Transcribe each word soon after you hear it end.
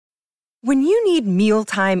When you need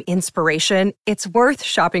mealtime inspiration, it's worth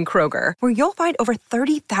shopping Kroger, where you'll find over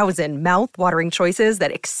 30,000 mouth-watering choices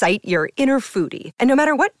that excite your inner foodie. And no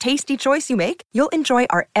matter what tasty choice you make, you'll enjoy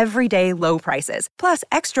our everyday low prices, plus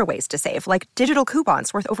extra ways to save, like digital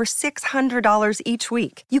coupons worth over $600 each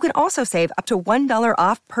week. You can also save up to $1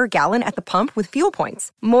 off per gallon at the pump with fuel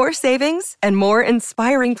points. More savings and more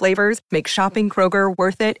inspiring flavors make shopping Kroger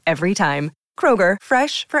worth it every time. Kroger,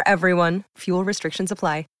 fresh for everyone. Fuel restrictions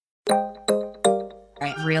apply.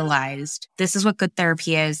 I realized this is what good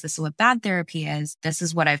therapy is. This is what bad therapy is. This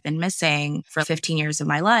is what I've been missing for 15 years of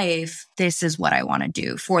my life. This is what I want to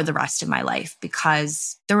do for the rest of my life,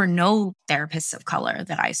 because there were no therapists of color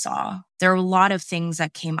that I saw. There were a lot of things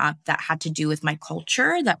that came up that had to do with my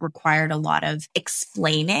culture that required a lot of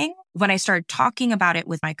explaining. When I started talking about it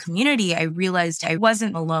with my community, I realized I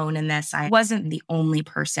wasn't alone in this. I wasn't the only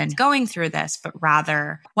person going through this, but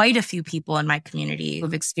rather quite a few people in my community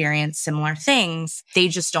who've experienced similar things. They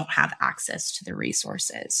just don't have access to the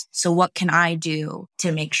resources. So what can I do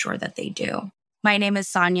to make sure that they do? My name is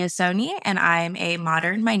Sonia Soni, and I'm a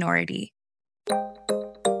modern minority.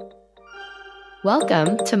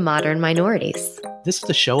 Welcome to Modern Minorities. This is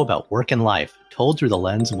the show about work and life, told through the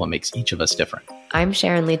lens of what makes each of us different. I'm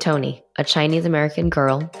Sharon Lee Tony, a Chinese-American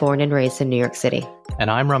girl born and raised in New York City. And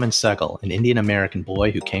I'm Raman Sehgal, an Indian-American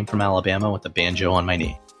boy who came from Alabama with a banjo on my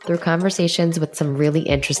knee. Through conversations with some really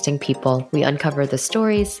interesting people, we uncover the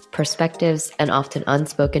stories, perspectives, and often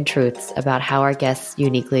unspoken truths about how our guests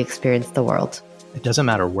uniquely experience the world. It doesn't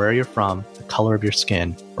matter where you're from, the color of your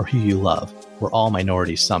skin, or who you love. We're all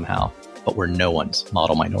minorities somehow, but we're no one's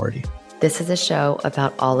model minority. This is a show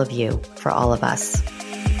about all of you, for all of us.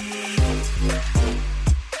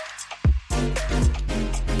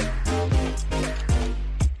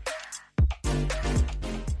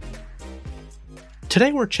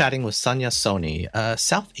 Today we're chatting with Sonia Soni, a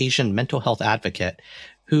South Asian mental health advocate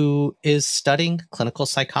who is studying clinical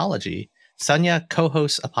psychology. Sonia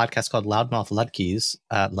co-hosts a podcast called Loudmouth Ladkis.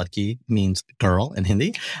 Ladki means girl in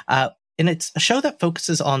Hindi. And it's a show that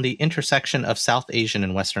focuses on the intersection of South Asian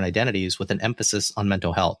and Western identities with an emphasis on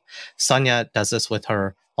mental health. Sonia does this with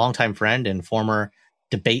her longtime friend and former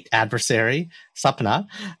debate adversary, Sapna.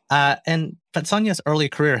 But Sonia's early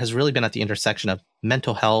career has really been at the intersection of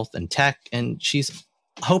mental health and tech, and she's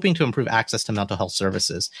hoping to improve access to mental health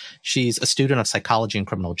services. She's a student of psychology and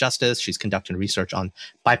criminal justice. She's conducted research on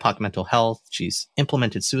BIPOC mental health. She's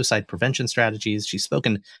implemented suicide prevention strategies. She's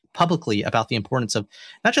spoken publicly about the importance of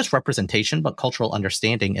not just representation, but cultural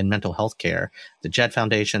understanding in mental health care. The JED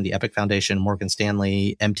Foundation, the Epic Foundation, Morgan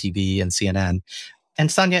Stanley, MTV, and CNN.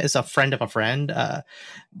 And Sonia is a friend of a friend.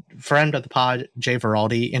 Friend of the pod, Jay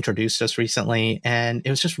Veraldi, introduced us recently. And it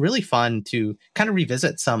was just really fun to kind of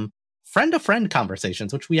revisit some friend-to-friend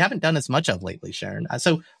conversations, which we haven't done as much of lately, Sharon.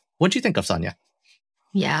 So what do you think of Sonia?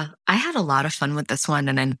 Yeah, I had a lot of fun with this one.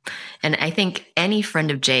 And I think any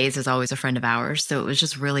friend of Jay's is always a friend of ours. So it was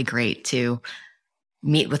just really great to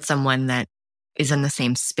meet with someone that is in the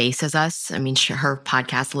same space as us. I mean, her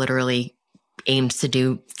podcast literally aims to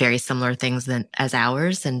do very similar things as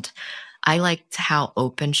ours. And I liked how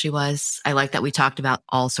open she was. I liked that we talked about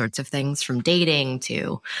all sorts of things, from dating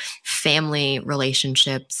to family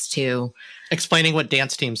relationships to explaining what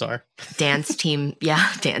dance teams are. Dance team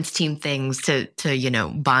things to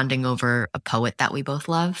bonding over a poet that we both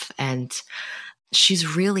love. And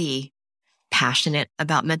she's really passionate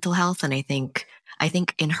about mental health. And I think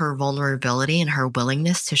in her vulnerability and her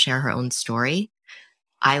willingness to share her own story,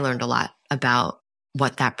 I learned a lot about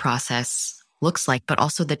what that process looks like, but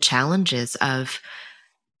also the challenges of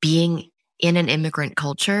being in an immigrant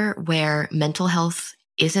culture where mental health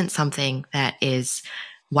isn't something that is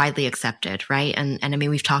widely accepted, right? And I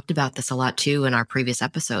mean, we've talked about this a lot too in our previous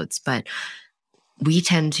episodes, but we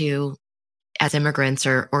tend to, as immigrants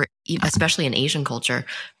or especially in Asian culture,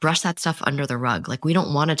 brush that stuff under the rug. Like, we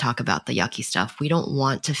don't want to talk about the yucky stuff. We don't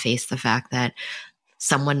want to face the fact that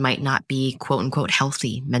someone might not be quote unquote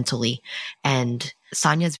healthy mentally. And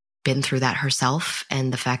Sonia's been through that herself.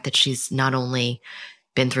 And the fact that she's not only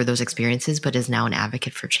been through those experiences, but is now an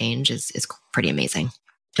advocate for change is pretty amazing.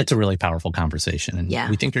 It's a really powerful conversation. And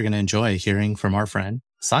we think you're going to enjoy hearing from our friend,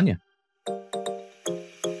 Sonia.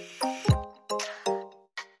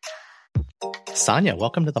 Sonia,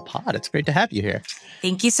 welcome to the pod. It's great to have you here.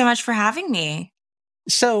 Thank you so much for having me.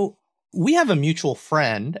 So we have a mutual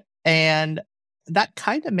friend, and that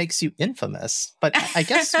kind of makes you infamous. But I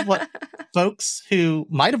guess what folks who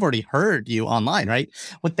might have already heard you online, right?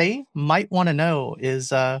 What they might want to know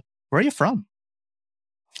is, where are you from?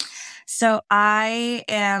 So I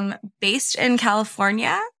am based in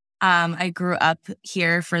California. I grew up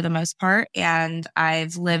here for the most part, and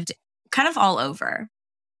I've lived kind of all over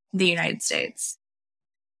the United States.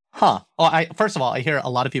 Huh. Well, first of all, I hear a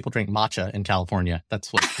lot of people drink matcha in California.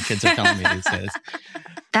 That's what the kids are telling me these days.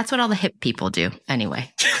 That's what all the hip people do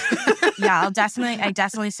anyway. Yeah, I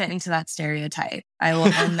definitely fit into that stereotype. I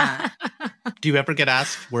will own that. Do you ever get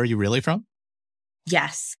asked, where are you really from?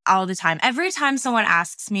 Yes, all the time. Every time someone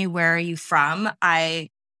asks me, where are you from? I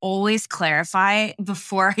always clarify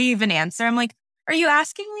before I even answer. I'm like, are you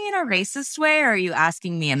asking me in a racist way or are you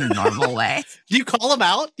asking me in a normal way? Do you call them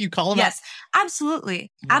out? Yes,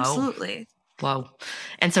 absolutely. Whoa. Absolutely. Whoa.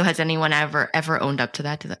 And so has anyone ever owned up to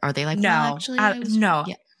that? Are they like, no, well, actually, no.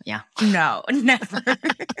 Yeah. No, never.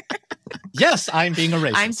 Yes, I'm being a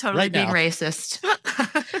racist. I'm totally right being now. racist.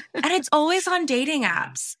 And it's always on dating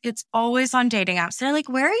apps. They're like,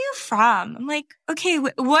 where are you from? I'm like, okay,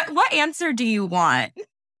 what answer do you want?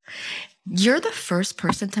 You're the first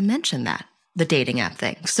person to mention that, the dating app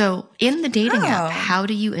thing. So in the dating app, how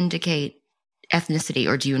do you indicate ethnicity,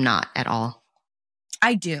 or do you not at all?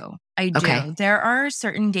 I do. Okay. There are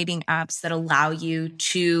certain dating apps that allow you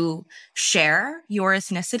to share your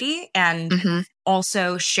ethnicity and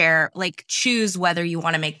also share, like, choose whether you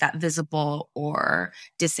want to make that visible or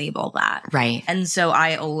disable that. Right. And so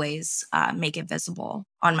I always make it visible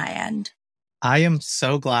on my end. I am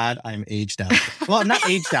so glad I'm aged out. Well, I'm not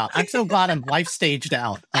aged out. I'm so glad I'm life staged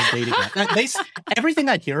out of dating apps. Everything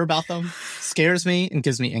I hear about them scares me and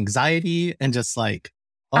gives me anxiety and just like,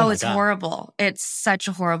 oh it's God. horrible. It's such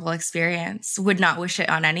a horrible experience. Would not wish it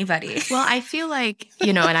on anybody. Well, I feel like,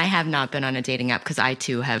 and I have not been on a dating app because I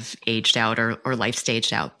too have aged out or life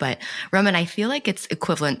staged out. But Roman, I feel like it's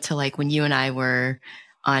equivalent to like when you and I were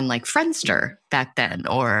on like Friendster back then,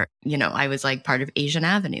 or, I was like part of Asian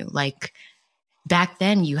Avenue. Like back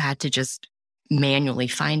then you had to just manually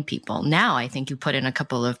find people. Now I think you put in a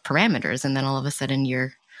couple of parameters and then all of a sudden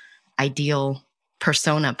your ideal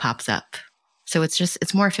persona pops up. So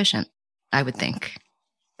it's more efficient, I would think.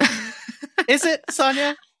 Is it,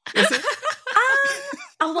 Sonia? Is it?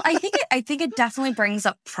 Well, I think it definitely brings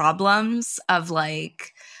up problems of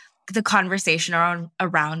like the conversation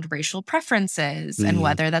around racial preferences and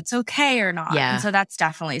whether that's okay or not. Yeah. And so that's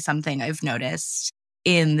definitely something I've noticed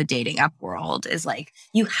in the dating app world is like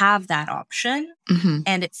you have that option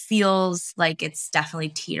and it feels like it's definitely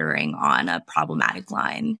teetering on a problematic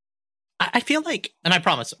line. I feel like, and I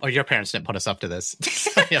promise, your parents didn't put us up to this.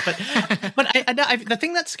 Yeah, but the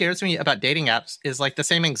thing that scares me about dating apps is like the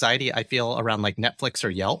same anxiety I feel around like Netflix or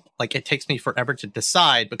Yelp. Like it takes me forever to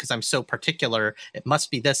decide because I'm so particular. It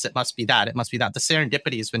must be this, it must be that, it must be that. The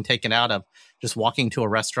serendipity has been taken out of just walking to a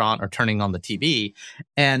restaurant or turning on the TV.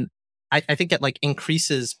 And I think it like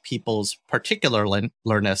increases people's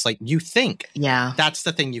particularness. Like you think that's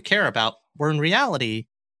the thing you care about, where in reality,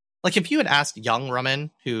 like if you had asked young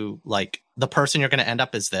Roman who like the person you're going to end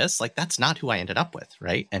up is this, like that's not who I ended up with,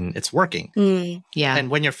 right? And it's working. Yeah. And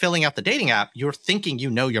when you're filling out the dating app, you're thinking you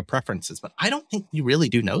know your preferences, but I don't think you really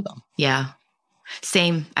do know them. Yeah.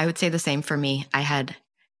 Same. I would say the same for me. I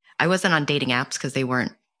wasn't on dating apps because they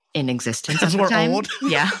weren't in existence at the time. Old.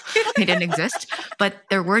 Yeah, they didn't exist. But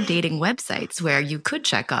there were dating websites where you could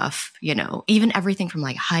check off, even everything from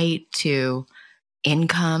like height to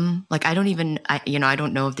income. Like I don't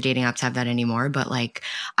know if the dating apps have that anymore, but like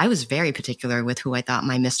I was very particular with who I thought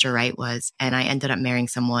my Mr. Right was. And I ended up marrying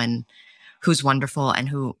someone who's wonderful and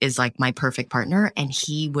who is like my perfect partner. And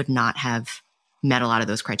he would not have met a lot of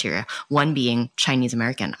those criteria. One being Chinese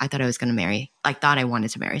American. I thought I wanted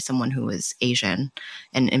to marry someone who was Asian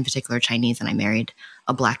and in particular Chinese. And I married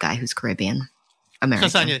a black guy who's Caribbean American.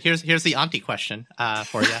 So Sonia, here's the auntie question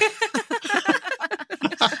for you.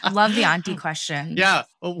 Love the auntie question. Yeah.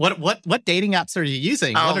 What dating apps are you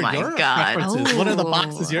using? Oh what are your God. preferences? What are the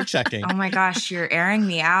boxes you're checking? Oh my gosh, you're airing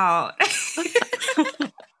me out.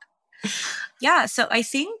 Yeah. So I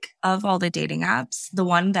think of all the dating apps, the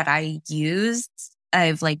one that I used,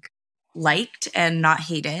 I've liked and not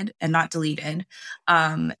hated and not deleted,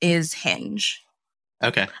 is Hinge.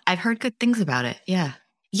 Okay. I've heard good things about it. Yeah.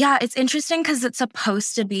 Yeah, it's interesting because it's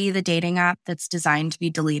supposed to be the dating app that's designed to be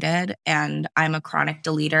deleted. And I'm a chronic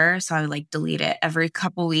deleter. So I delete it every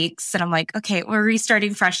couple weeks. And I'm like, okay, we're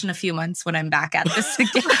restarting fresh in a few months when I'm back at this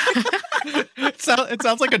again. It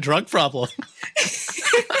sounds like a drug problem.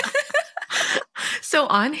 So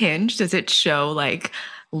on Hinge, does it show like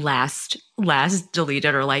last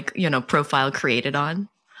deleted or profile created on?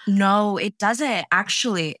 No, it doesn't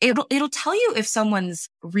actually. It'll tell you if someone's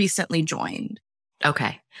recently joined.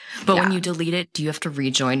 Okay. But when you delete it, do you have to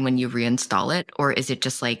rejoin when you reinstall it? Or is it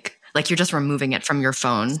just like you're just removing it from your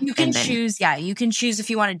phone? You can choose. Yeah. You can choose if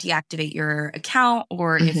you want to deactivate your account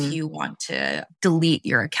or if you want to delete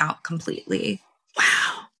your account completely.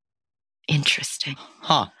 Wow. Interesting.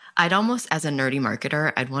 Huh. I'd almost, as a nerdy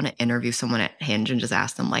marketer, I'd want to interview someone at Hinge and just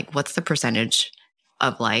ask them, like, what's the percentage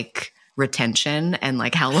of like retention and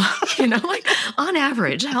like how long, like on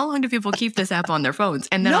average, how long do people keep this app on their phones?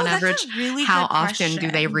 And then on average, really how often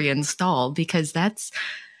do they reinstall? Because that's,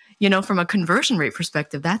 from a conversion rate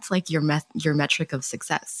perspective, that's like your metric of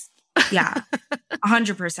success. Yeah,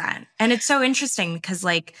 100%. And it's so interesting because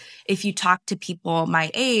like if you talk to people my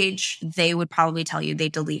age, they would probably tell you they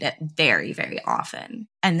delete it very, very often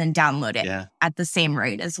and then download it at the same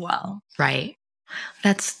rate as well. Right.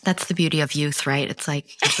 That's the beauty of youth, right? It's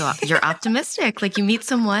like you're optimistic. Like you meet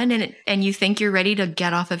someone and you think you're ready to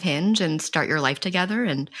get off of Hinge and start your life together.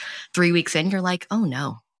 And 3 weeks in, you're like, oh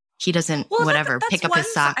no, he doesn't pick up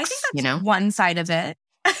his socks. I think that's one side of it.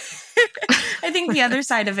 I think the other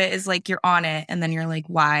side of it is like you're on it and then you're like,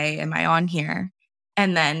 why am I on here?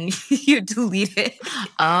 And then you delete it.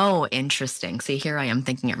 Oh, interesting. See, here I am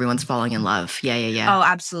thinking everyone's falling in love. Yeah. Oh,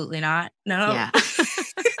 absolutely not. No. Yeah.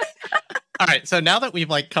 All right. So now that we've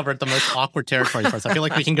like covered the most awkward territory for us, I feel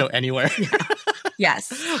like we can go anywhere.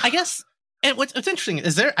 Yes. I guess what's interesting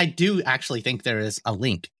is I do actually think there is a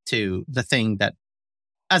link to the thing that,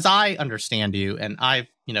 as I understand you, and I've,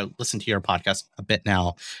 listened to your podcast a bit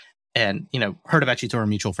now and, heard about you through a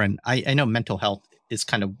mutual friend. I know mental health is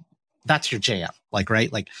kind of, that's your jam, like,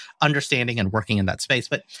 right? Like understanding and working in that space.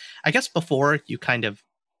 But I guess before you kind of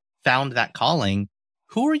found that calling,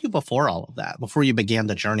 who were you before all of that? Before you began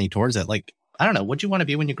the journey towards it? Like, I don't know, what'd you want to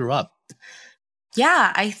be when you grew up?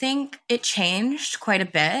 Yeah, I think it changed quite a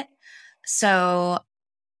bit. So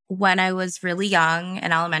when I was really young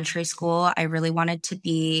in elementary school, I really wanted to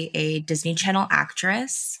be a Disney Channel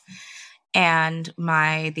actress. And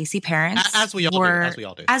my BC parents as we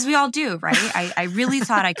all do, right? I really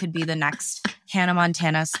thought I could be the next Hannah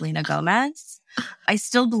Montana, Selena Gomez. I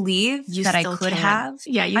still believe that I could have.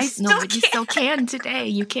 Yeah, you still can today.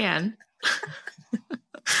 You can.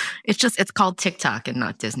 It's called TikTok and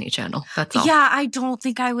not Disney Channel. That's all. Yeah, I don't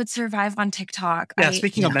think I would survive on TikTok. Yeah,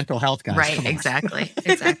 speaking of mental health, guys. Right, exactly.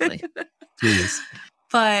 Jeez.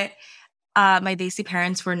 But my BC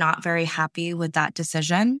parents were not very happy with that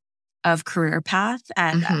decision of career path.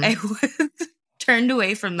 And I turned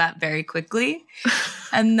away from that very quickly.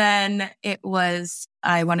 And then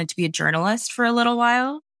I wanted to be a journalist for a little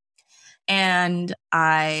while. And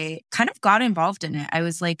I kind of got involved in it. I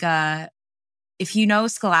was like, if you know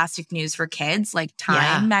Scholastic News for Kids, like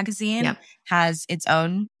Time magazine has its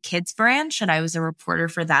own kids branch. And I was a reporter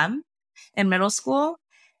for them in middle school.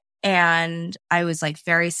 And I was like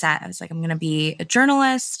very set. I was like, I'm going to be a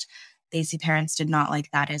journalist. Daisy parents did not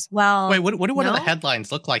like that as well. Wait, what do the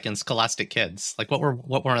headlines look like in Scholastic Kids? Like, what were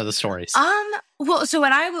one of the stories? Well, so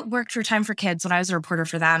when I worked for Time for Kids, when I was a reporter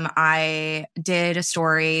for them, I did a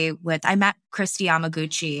story I met Christy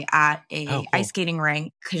Yamaguchi at a ice skating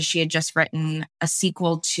rink because she had just written a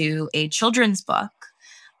sequel to a children's book.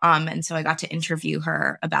 And so I got to interview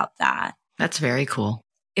her about that. That's very cool.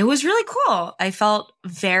 It was really cool. I felt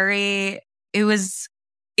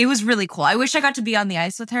it was really cool. I wish I got to be on the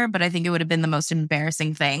ice with her, but I think it would have been the most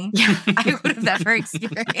embarrassing thing I would have ever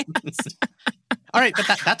experienced. All right, but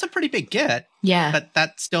that's a pretty big get. Yeah. But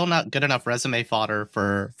that's still not good enough resume fodder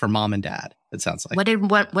for mom and dad, it sounds like.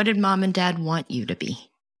 What did mom and dad want you to be?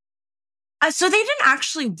 So they didn't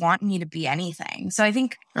actually want me to be anything. So I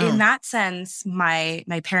think in that sense, my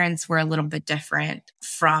parents were a little bit different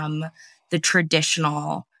from the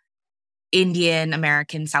traditional Indian,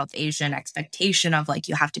 American, South Asian expectation of like,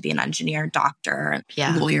 you have to be an engineer, doctor,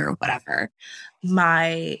 lawyer, whatever.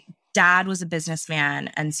 My dad was a businessman.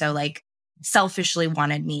 And so like selfishly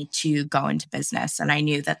wanted me to go into business. And I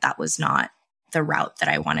knew that was not the route that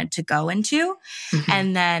I wanted to go into. Mm-hmm.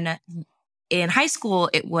 And then in high school,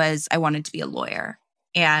 I wanted to be a lawyer.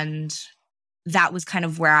 And that was kind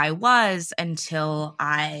of where I was until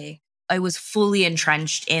I was fully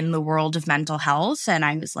entrenched in the world of mental health. And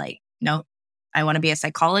I was like, no, I want to be a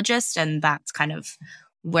psychologist. And that's kind of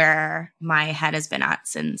where my head has been at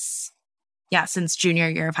since junior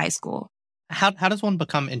year of high school. How does one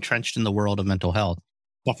become entrenched in the world of mental health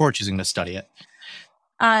before choosing to study it?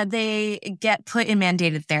 They get put in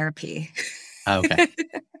mandated therapy. Oh, okay.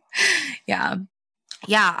 Yeah.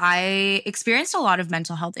 I experienced a lot of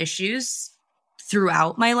mental health issues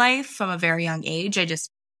throughout my life from a very young age. I just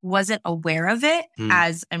wasn't aware of it,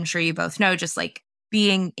 as I'm sure you both know, just like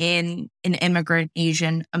being in an immigrant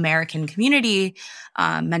Asian American community,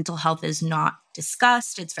 mental health is not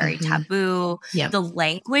discussed. It's very taboo. Yep. The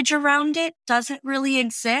language around it doesn't really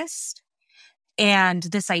exist. And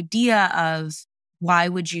this idea of why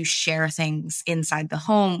would you share things inside the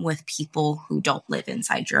home with people who don't live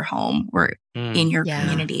inside your home or in your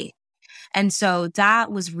community? And so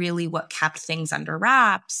that was really what kept things under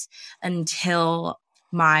wraps until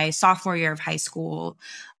my sophomore year of high school.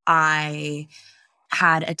 I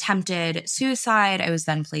had attempted suicide. I was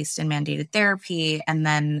then placed in mandated therapy. And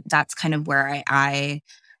then that's kind of where I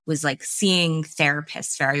was like seeing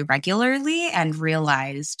therapists very regularly and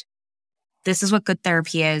realized this is what good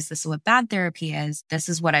therapy is. This is what bad therapy is. This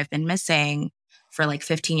is what I've been missing for like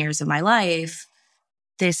 15 years of my life.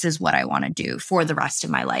 This is what I want to do for the rest of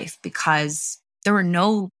my life, because there were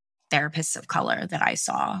no therapists of color that I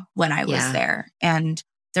saw when I was there. And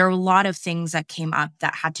there were a lot of things that came up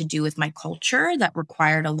that had to do with my culture that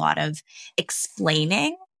required a lot of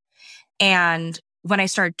explaining. And when I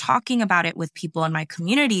started talking about it with people in my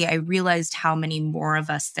community, I realized how many more of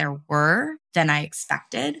us there were than I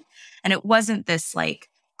expected. And it wasn't this like,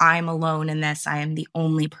 I'm alone in this, I am the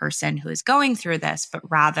only person who is going through this, but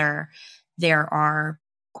rather there are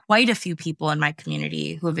quite a few people in my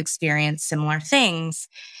community who have experienced similar things.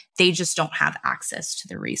 They just don't have access to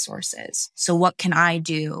the resources. So what can I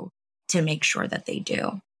do to make sure that they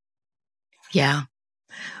do? Yeah.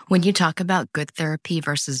 When you talk about good therapy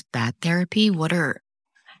versus bad therapy,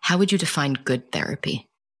 how would you define good therapy?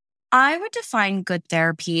 I would define good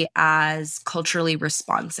therapy as culturally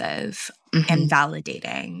responsive and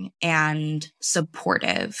validating and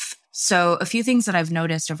supportive. So a few things that I've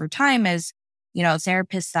noticed over time is,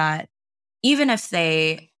 therapists that even if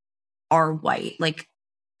they are white, like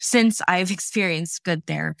since I've experienced good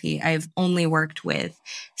therapy, I've only worked with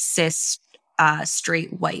cis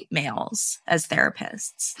straight white males as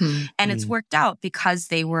therapists. And it's worked out because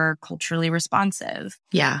they were culturally responsive.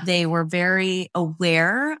 Yeah. They were very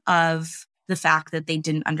aware of the fact that they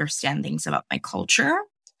didn't understand things about my culture,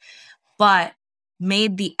 but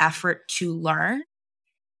made the effort to learn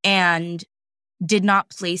and did not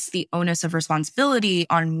place the onus of responsibility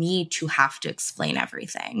on me to have to explain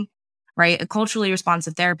everything, right? A culturally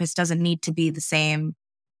responsive therapist doesn't need to have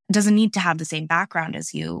the same background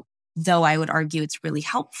as you, though I would argue it's really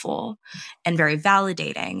helpful and very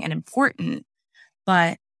validating and important.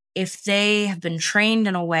 But if they have been trained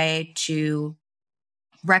in a way to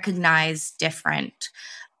recognize different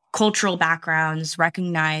cultural backgrounds,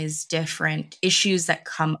 recognize different issues that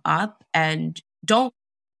come up, and don't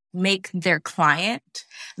make their client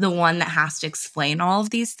the one that has to explain all of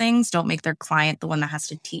these things, don't make their client the one that has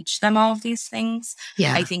to teach them all of these things,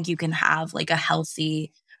 I think you can have like a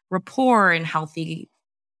healthy rapport and healthy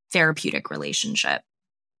therapeutic relationship.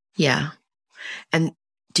 Yeah. And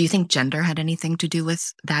do you think gender had anything to do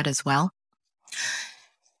with that as well?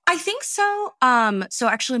 I think so. So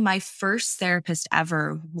actually my first therapist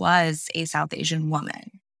ever was a South Asian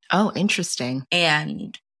woman. Oh, interesting.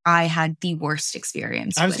 And I had the worst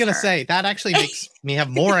experience. I was going to say that actually makes me have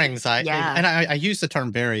more anxiety. Yeah. And I use the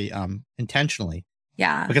term very intentionally.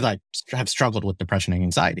 Yeah. Because I have struggled with depression and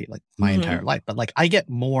anxiety like my entire life. But like I get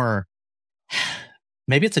more,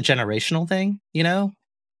 maybe it's a generational thing,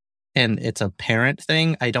 and it's a parent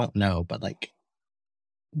thing. I don't know. But like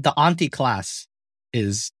the auntie class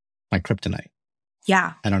is my kryptonite.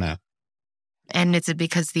 Yeah. I don't know. And is it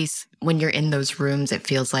because when you're in those rooms, it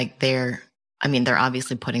feels like they're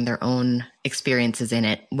obviously putting their own experiences in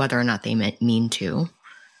it, whether or not they mean to.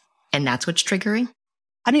 And that's what's triggering?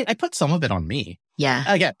 I mean, I put some of it on me. Yeah.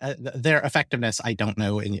 Again, their effectiveness, I don't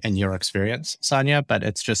know in your experience, Sonia, but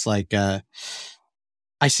it's just like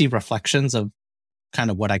I see reflections of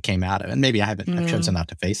kind of what I came out of. And maybe I've chosen not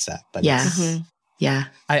to face that. But yeah. Yeah.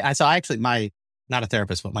 So I actually, not a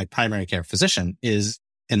therapist, but my primary care physician is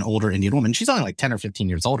an older Indian woman. She's only like 10 or 15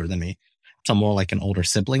 years older than me. So more like an older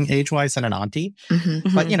sibling age-wise than an auntie.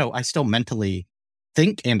 But, I still mentally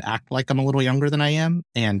think and act like I'm a little younger than I am.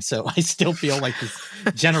 And so I still feel like this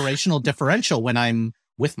generational differential when I'm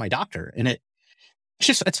with my doctor. And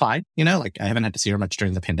it's fine. Like I haven't had to see her much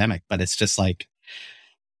during the pandemic, but it's just like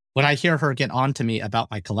when I hear her get on to me about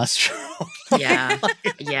my cholesterol. Yeah.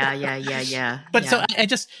 Yeah. But so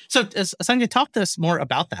Sonia, talk to us more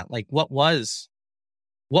about that. Like what was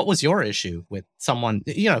your issue with someone,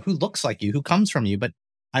 who looks like you, who comes from you, but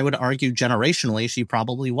I would argue generationally, she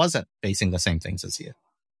probably wasn't facing the same things as you.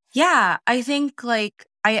 Yeah, I think like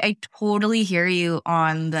I totally hear you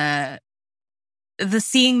on the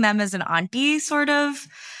seeing them as an auntie sort of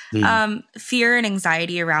fear and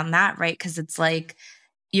anxiety around that, right? Because it's like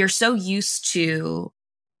you're so used to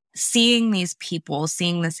seeing these people,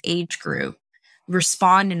 seeing this age group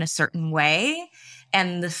respond in a certain way.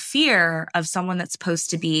 And the fear of someone that's supposed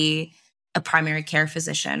to be a primary care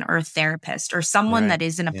physician or a therapist or someone that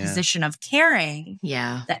is in a position of caring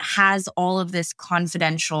that has all of this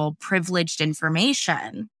confidential, privileged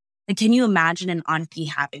information. Like, can you imagine an auntie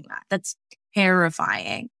having that? That's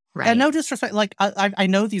terrifying. Right. And no disrespect, like I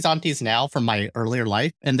know these aunties now from my earlier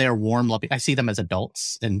life, and they're warm, loving. I see them as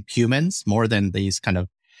adults and humans more than these kind of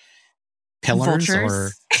pillars.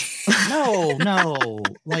 Vultures? No,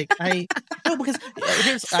 because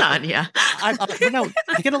here's Sonia. no,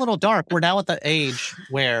 to get a little dark, we're now at the age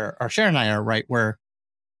where, or Sharon and I are, right, where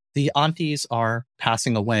the aunties are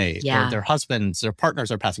passing away, Yeah. or their husbands, their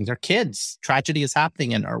partners are passing, their kids. Tragedy is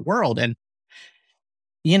happening in our world. And,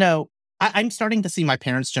 I'm starting to see my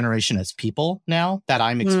parents' generation as people now, that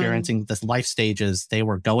I'm experiencing the life stages they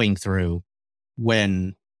were going through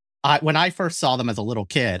when I first saw them as a little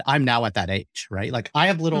kid. I'm now at that age, right? Like, I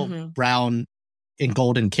have little brown and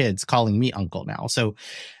golden kids calling me uncle now. So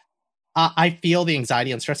I feel the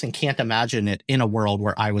anxiety and stress and can't imagine it in a world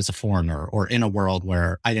where I was a foreigner, or in a world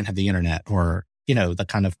where I didn't have the internet, or, the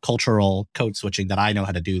kind of cultural code switching that I know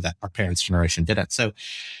how to do that our parents' generation didn't. So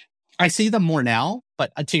I see them more now,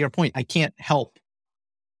 but to your point, I can't help.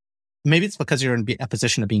 Maybe it's because you're in a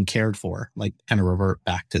position of being cared for, like, kind of revert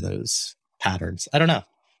back to those patterns. I don't know.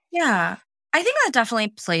 Yeah. I think that definitely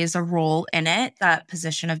plays a role in it, that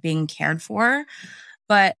position of being cared for.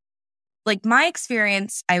 But like, my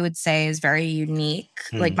experience, I would say, is very unique.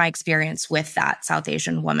 Like, my experience with that South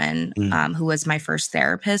Asian woman who was my first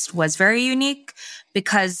therapist was very unique,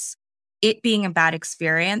 because it being a bad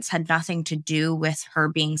experience had nothing to do with her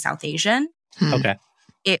being South Asian. Okay.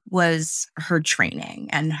 It was her training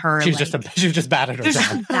and her. She was just bad at her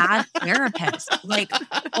job. A bad therapist. Like,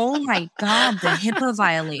 oh my God, the HIPAA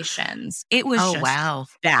violations. It was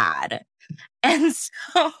just bad. And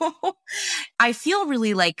so I feel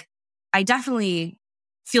really like, I definitely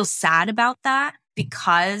feel sad about that,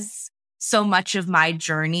 because so much of my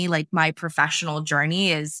journey, like my professional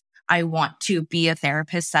journey, is I want to be a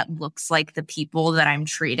therapist that looks like the people that I'm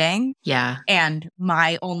treating. Yeah. And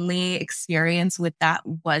my only experience with that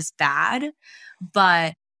was bad.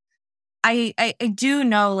 But I do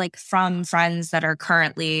know, like, from friends that are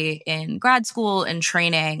currently in grad school and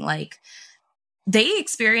training, like, they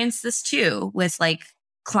experience this too, with like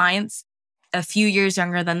clients a few years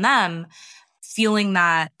younger than them, feeling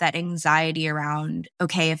that anxiety around,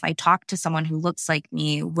 okay, if I talk to someone who looks like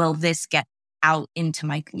me, will this get out into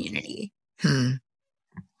my community?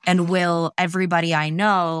 And will everybody I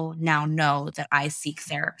know now know that I seek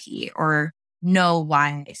therapy, or know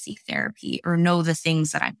why I seek therapy, or know the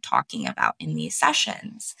things that I'm talking about in these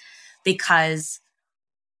sessions? Because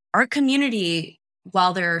our community,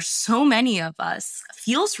 while there are so many of us,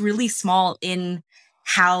 feels really small in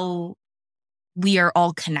how we are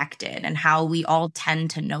all connected and how we all tend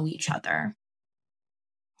to know each other.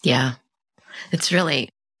 Yeah.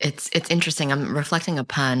 It's interesting. I'm reflecting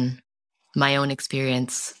upon my own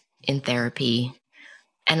experience in therapy,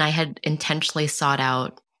 and I had intentionally sought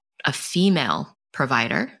out a female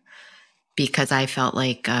provider because I felt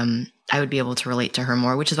like I would be able to relate to her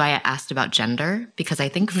more, which is why I asked about gender, because I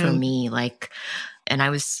think for me, like, and I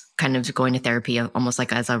was kind of going to therapy almost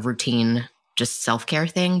like as a routine, just self-care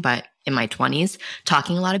thing, but in my 20s,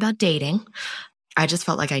 talking a lot about dating, I just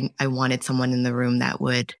felt like I wanted someone in the room that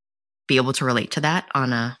would be able to relate to that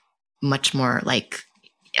on a much more like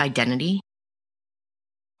identity.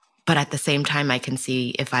 But at the same time, I can see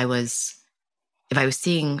if I was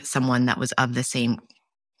seeing someone that was of the same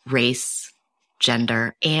race,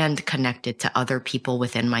 gender, and connected to other people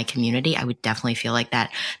within my community, I would definitely feel like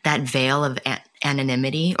that veil of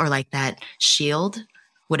anonymity, or like that shield,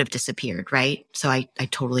 would have disappeared, right? So I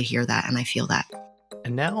totally hear that, and I feel that.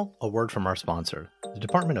 And now, a word from our sponsor, the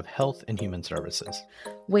Department of Health and Human Services.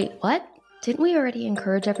 Wait, what? Didn't we already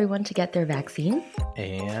encourage everyone to get their vaccine?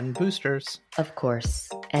 And boosters. Of course.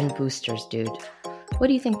 And boosters, dude. What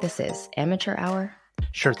do you think this is? Amateur hour?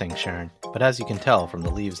 Sure thing, Sharon. But as you can tell from the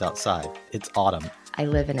leaves outside, it's autumn. I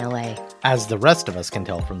live in LA. As the rest of us can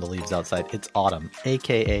tell from the leaves outside, it's autumn,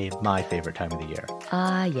 aka my favorite time of the year.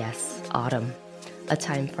 Ah, yes, autumn. A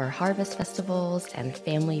time for harvest festivals and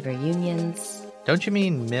family reunions. Don't you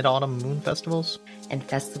mean mid-autumn moon festivals? And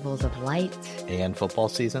festivals of light. And football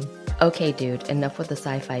season? Okay, dude, enough with the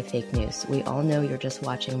sci-fi fake news. We all know you're just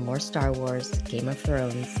watching more Star Wars, Game of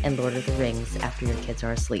Thrones, and Lord of the Rings after your kids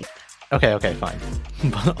are asleep. Okay, fine.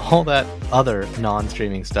 But all that other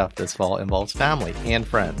non-streaming stuff this fall involves family and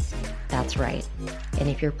friends. That's right. And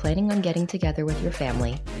if you're planning on getting together with your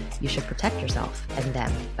family, you should protect yourself and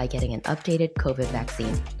them by getting an updated COVID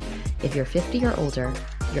vaccine. If you're 50 or older,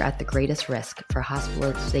 you're at the greatest risk for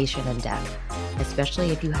hospitalization and death, especially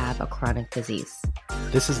if you have a chronic disease.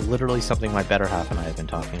 This is literally something my better half and I have been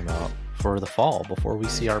talking about for the fall before we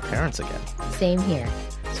see our parents again. Same here.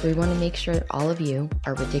 So we want to make sure all of you,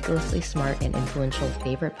 our ridiculously smart and influential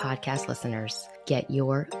favorite podcast listeners, Get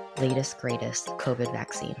your latest, greatest COVID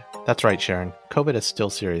vaccine. That's right, Sharon. COVID is still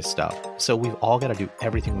serious stuff. So we've all got to do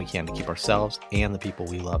everything we can to keep ourselves and the people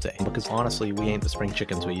we love safe. Because honestly, we ain't the spring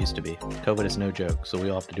chickens we used to be. COVID is no joke, so we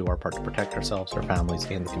all have to do our part to protect ourselves, our families,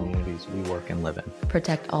 and the communities we work and live in.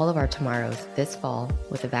 Protect all of our tomorrows this fall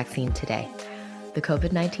with a vaccine today. The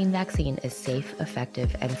COVID-19 vaccine is safe,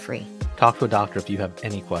 effective, and free. Talk to a doctor if you have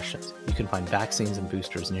any questions. You can find vaccines and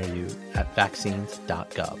boosters near you at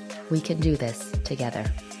vaccines.gov. We can do this together.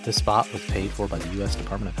 This spot was paid for by the U.S.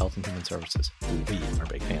 Department of Health and Human Services, who we are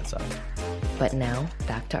big fans of. But now,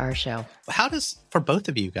 back to our show. How does, for both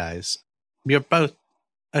of you guys, you're both,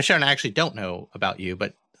 Sharon, I actually don't know about you,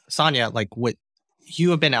 but Sonia, you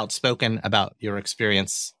have been outspoken about your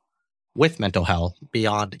experience with mental health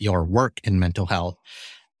beyond your work in mental health.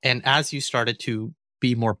 And as you started to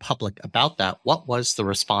be more public about that, what was the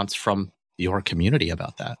response from your community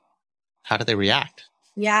about that? How did they react?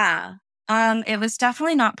 Yeah. It was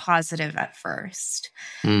definitely not positive at first.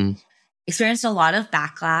 Experienced a lot of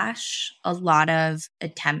backlash, a lot of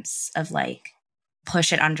attempts of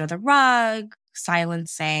push it under the rug,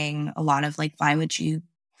 silencing, a lot of why would you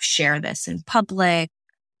share this in public?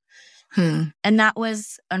 And that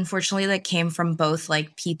was, unfortunately, that came from both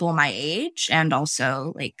people my age and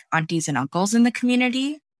also aunties and uncles in the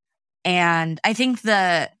community. And I think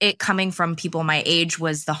it coming from people my age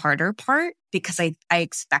was the harder part because I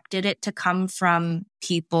expected it to come from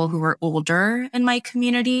people who were older in my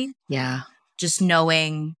community. Yeah. Just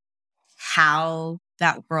knowing how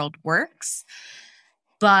that world works.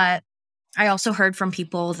 But I also heard from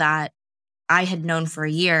people that I had known for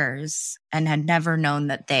years and had never known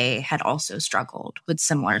that they had also struggled with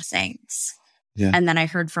similar things. Yeah. And then I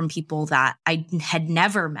heard from people that I had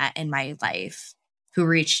never met in my life who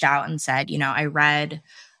reached out and said, I read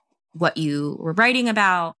what you were writing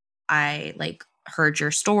about. I heard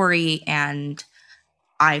your story and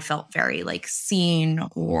I felt very seen,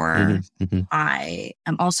 or I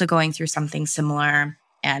am also going through something similar.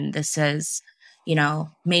 And this is,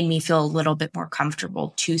 made me feel a little bit more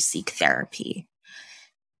comfortable to seek therapy.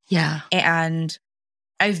 Yeah. And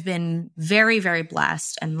I've been very, very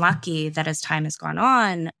blessed and lucky that as time has gone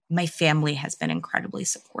on, my family has been incredibly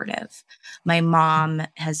supportive. My mom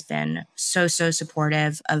has been so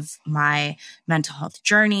supportive of my mental health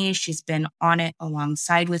journey. She's been on it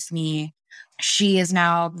alongside with me. She is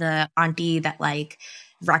now the auntie that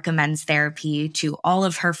recommends therapy to all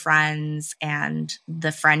of her friends and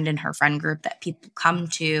the friend in her friend group that people come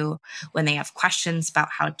to when they have questions about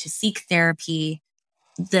how to seek therapy.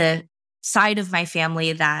 The side of my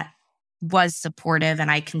family that was supportive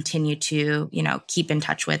and I continue to, keep in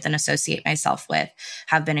touch with and associate myself with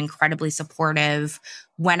have been incredibly supportive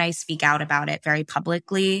when I speak out about it very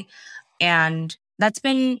publicly. And that's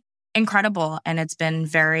been incredible. And it's been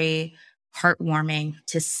very heartwarming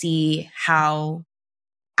to see how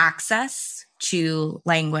access to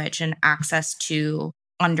language and access to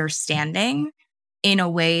understanding in a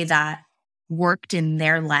way that worked in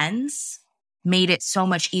their lens made it so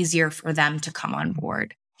much easier for them to come on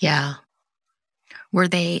board. Yeah. Were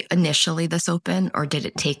they initially this open or did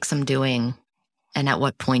it take some doing? And at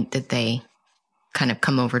what point did they kind of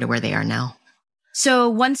come over to where they are now? So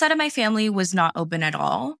one side of my family was not open at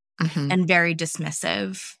all and very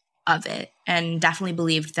dismissive of it and definitely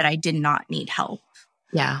believed that I did not need help.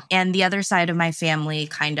 Yeah. And the other side of my family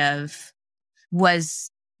kind of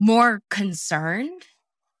was more concerned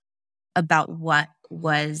about what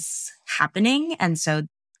was happening. And so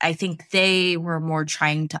I think they were more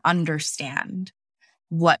trying to understand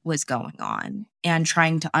what was going on and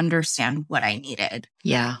trying to understand what I needed.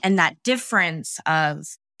 Yeah. And that difference of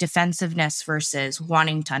defensiveness versus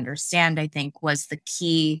wanting to understand, I think, was the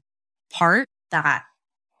key part that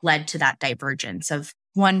led to that divergence of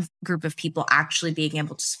one group of people actually being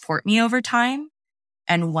able to support me over time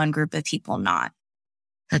and one group of people not.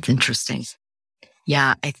 That's interesting.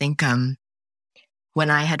 Yeah, I think when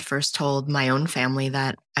I had first told my own family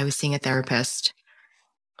that I was seeing a therapist,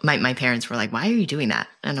 my parents were like, "Why are you doing that?"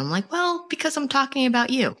 And I'm like, "Well, because I'm talking about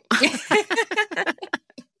you."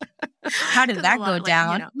 How did that go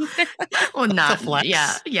down? Well, not.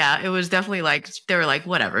 Yeah. It was definitely they were like,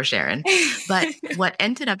 "Whatever, Sharon." But what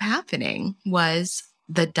ended up happening was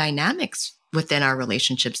the dynamics within our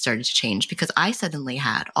relationship started to change because I suddenly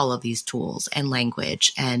had all of these tools and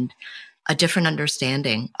language and a different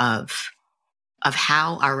understanding of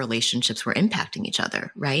how our relationships were impacting each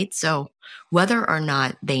other, right? So whether or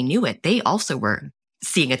not they knew it, they also were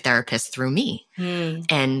seeing a therapist through me.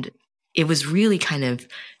 And it was really kind of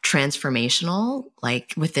transformational,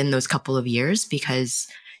 within those couple of years, because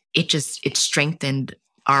it strengthened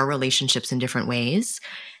our relationships in different ways.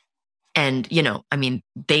 And, I mean,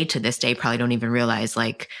 they to this day probably don't even realize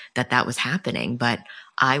like that was happening, but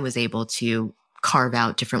I was able to carve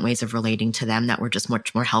out different ways of relating to them that were just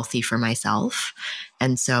much more healthy for myself.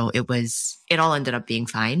 And so it all ended up being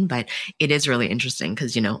fine, but it is really interesting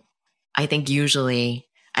because, I think usually,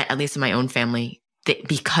 at least in my own family,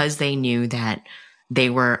 because they knew that they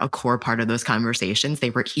were a core part of those conversations, they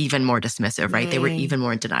were even more dismissive, right? They were even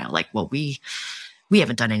more in denial. Like, well, we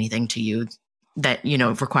haven't done anything to you that,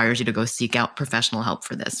 requires you to go seek out professional help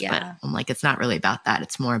for this. Yeah. But I'm like, it's not really about that.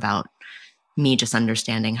 It's more about me just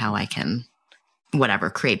understanding how I can,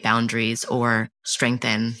 create boundaries or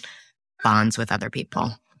strengthen bonds with other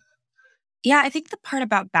people. Yeah, I think the part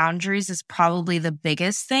about boundaries is probably the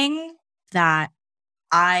biggest thing that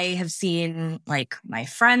I have seen like my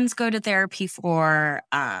friends go to therapy for.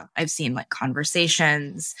 I've seen like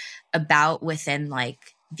conversations about within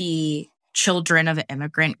like the children of an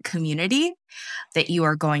immigrant community that you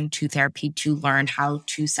are going to therapy to learn how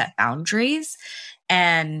to set boundaries.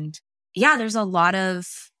 And yeah, there's a lot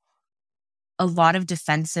of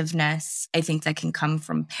defensiveness, I think, that can come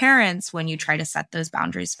from parents when you try to set those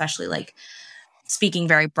boundaries, especially like speaking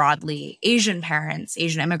very broadly, Asian parents,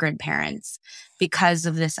 Asian immigrant parents, because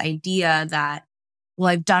of this idea that, well,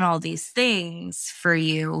 I've done all these things for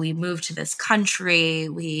you. We moved to this country.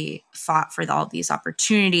 We fought for all these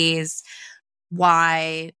opportunities.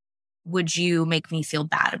 Why would you make me feel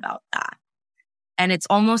bad about that? And it's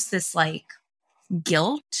almost this like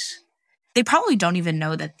guilt. They probably don't even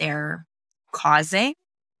know that they're causing.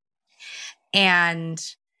 And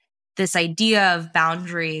this idea of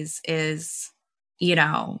boundaries is, it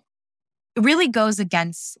really goes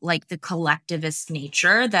against like the collectivist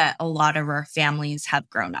nature that a lot of our families have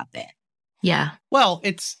grown up in. Yeah. Well,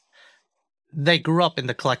 they grew up in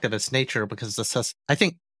the collectivist nature because I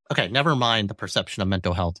think, okay, never mind the perception of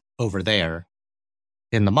mental health over there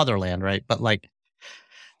in the motherland, right? But like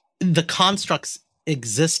the constructs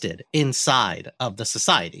existed inside of the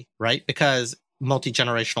society, right? Because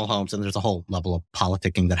multi-generational homes, and there's a whole level of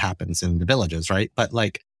politicking that happens in the villages, right? But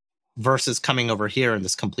like versus coming over here in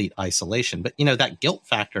this complete isolation. But, that guilt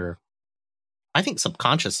factor, I think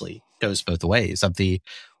subconsciously goes both ways of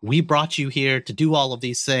we brought you here to do all of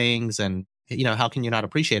these things and, how can you not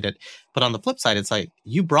appreciate it? But on the flip side, it's like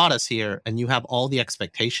you brought us here and you have all the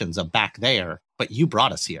expectations of back there, but you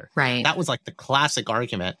brought us here. Right. That was like the classic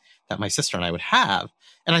argument that my sister and I would have.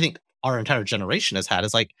 And I think our entire generation has had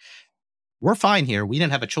is like, we're fine here. We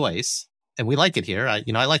didn't have a choice and we like it here. I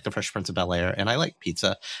like the Fresh Prince of Bel-Air and I like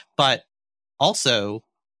pizza, but also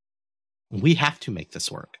we have to make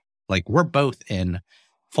this work. Like we're both in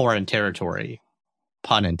foreign territory,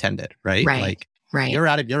 pun intended, right? Right. You're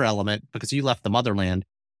out of your element because you left the motherland.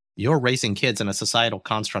 You're raising kids in a societal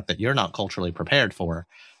construct that you're not culturally prepared for.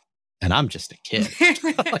 And I'm just a kid.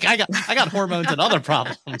 Like I got hormones and other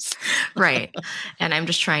problems. Right. And I'm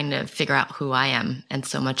just trying to figure out who I am. And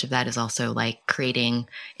so much of that is also like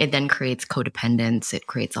it then creates codependence. It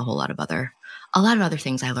creates a lot of other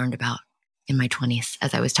things I learned about in my 20s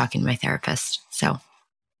as I was talking to my therapist. So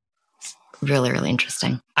really, really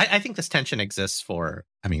interesting. I think this tension exists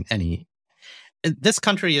this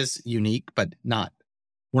country is unique, but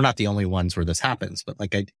we're not the only ones where this happens. But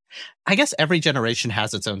like, I guess every generation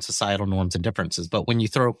has its own societal norms and differences. But when you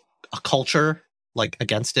throw a culture like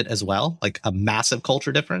against it as well, like a massive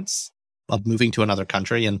culture difference of moving to another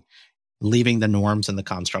country and leaving the norms and the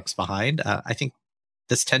constructs behind, I think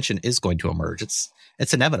this tension is going to emerge. It's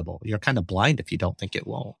inevitable. You're kind of blind if you don't think it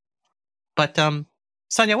won't. But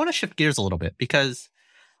Sonia, I want to shift gears a little bit because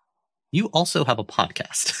you also have a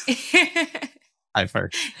podcast. I've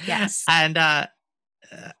heard. Yes. And I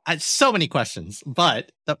have so many questions,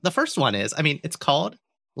 but the first one is, it's called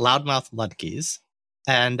Loudmouth Ludkeys,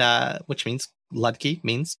 and which means Ludki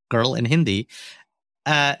means girl in Hindi.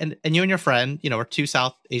 And you and your friend, are two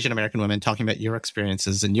South Asian American women talking about your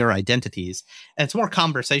experiences and your identities. And it's more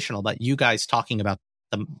conversational about you guys talking about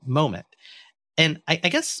the moment. And I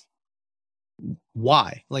guess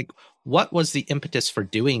why? Like, what was the impetus for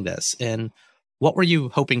doing this? And what were you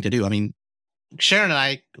hoping to do? Sharon and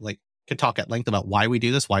I could talk at length about why we do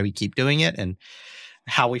this, why we keep doing it, and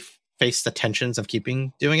how we face the tensions of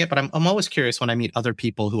keeping doing it. But I'm always curious when I meet other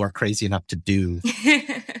people who are crazy enough to do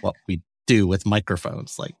what we do with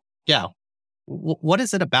microphones. Like, yeah, what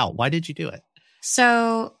is it about? Why did you do it?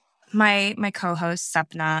 So my co-host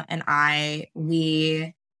Sapna and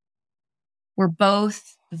we were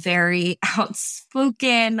both very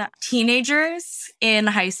outspoken teenagers in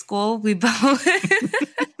high school. We both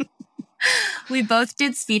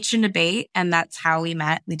did speech and debate, and that's how we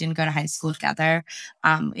met. We didn't go to high school together,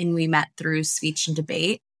 and we met through speech and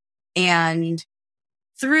debate. And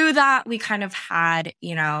through that, we kind of had,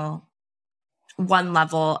 one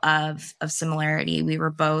level of similarity. We were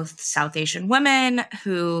both South Asian women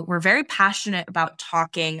who were very passionate about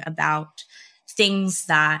talking about things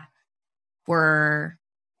that were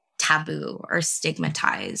taboo or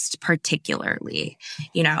stigmatized, particularly.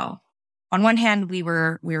 On one hand, we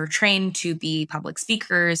were trained to be public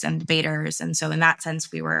speakers and debaters, and so in that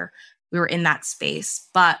sense, we were in that space.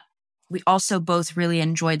 But we also both really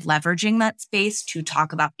enjoyed leveraging that space to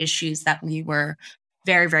talk about issues that we were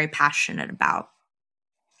very, very passionate about.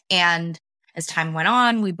 And as time went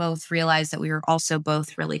on, we both realized that we were also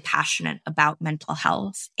both really passionate about mental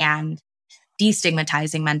health and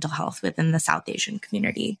destigmatizing mental health within the South Asian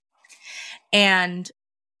community. And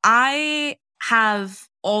I have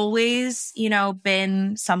always,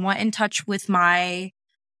 been somewhat in touch with my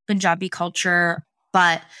Punjabi culture.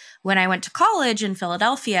 But when I went to college in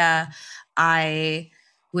Philadelphia, I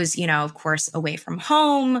was, of course, away from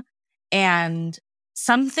home, and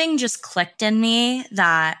something just clicked in me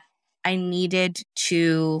that I needed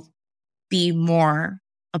to be more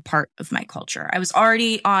a part of my culture. I was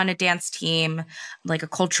already on a dance team, like a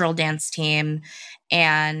cultural dance team,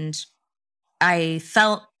 and I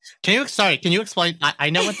felt... Can you explain? I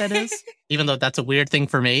know what that is, even though that's a weird thing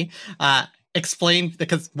for me. Explain,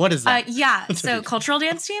 because what is that? So cultural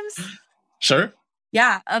dance teams? Sure.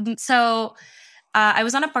 Yeah. So I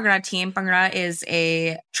was on a Bhangra team. Bhangra is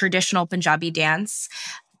a traditional Punjabi dance,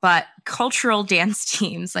 but cultural dance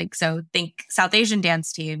teams, think South Asian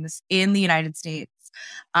dance teams in the United States,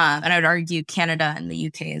 and I would argue Canada and the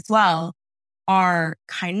UK as well, are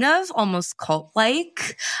kind of almost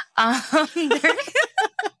cult-like.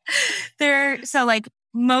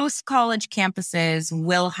 Most college campuses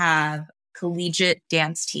will have collegiate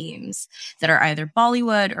dance teams that are either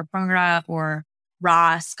Bollywood or Bhangra or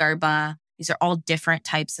Ras, Garba. These are all different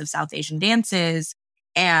types of South Asian dances.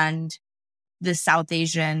 And the South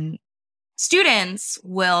Asian students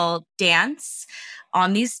will dance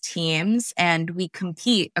on these teams, and we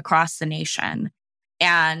compete across the nation.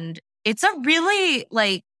 And it's a really,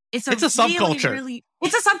 it's a subculture. Really,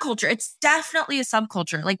 it's a subculture. It's definitely a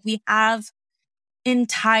subculture. We have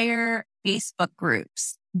entire Facebook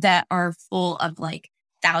groups that are full of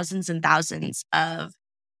thousands and thousands of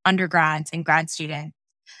undergrads and grad students.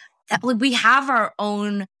 We have our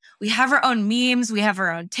own memes, we have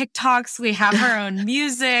our own TikToks, we have our own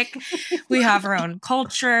music, we have our own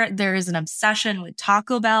culture. There is an obsession with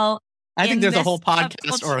Taco Bell. I think there's a whole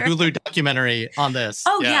podcast or a Hulu documentary on this.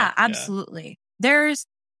 Oh yeah, absolutely. Yeah.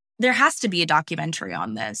 There has to be a documentary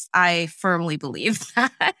on this. I firmly believe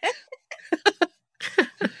that.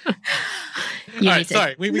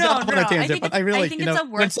 Sorry, we got off on a tangent, but I think it's a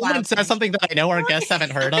worthwhile when someone says something that I know our guests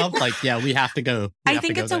haven't heard of, we have to go. I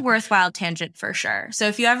think it's a worthwhile tangent for sure. So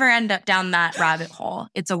if you ever end up down that rabbit hole,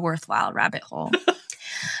 it's a worthwhile rabbit hole.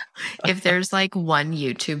 If there's one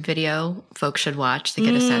YouTube video folks should watch to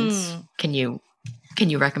get a sense, can you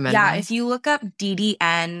recommend? Yeah, one? If you look up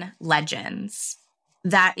DDN Legends,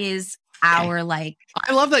 that is our I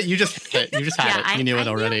love that you just had it. You just had it. You knew it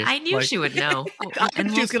already. I knew she would know.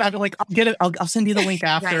 And she was gonna have to I'll get it. I'll send you the link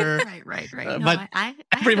after. Right. But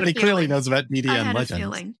everybody clearly knows about DDN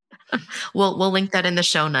Legends. We'll link that in the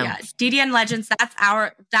show notes. Yeah, DDN Legends. That's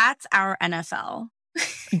our NFL.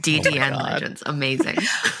 DDN Legends, amazing.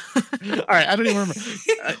 All right, I don't even remember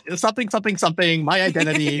something. My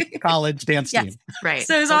identity, college dance team. Right.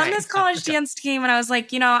 So I was on this college dance team, and I was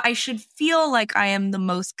like, I should feel like I am the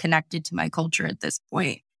most connected to my culture at this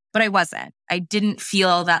point, but I wasn't. I didn't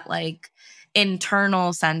feel that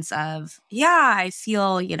internal sense of, I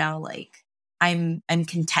feel I'm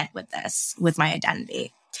content with this, with my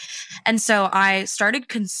identity. And so I started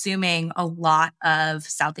consuming a lot of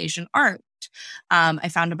South Asian art. I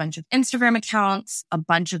found a bunch of Instagram accounts, a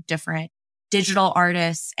bunch of different digital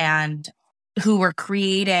artists and who were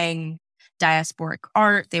creating diasporic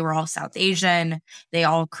art. They were all South Asian. They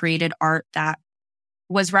all created art that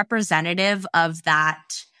was representative of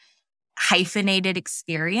that hyphenated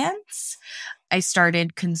experience. I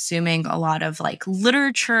started consuming a lot of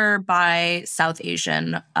literature by South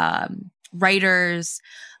Asian writers.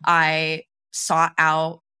 I sought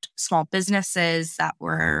out small businesses that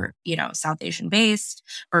were, South Asian based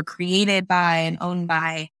or created by and owned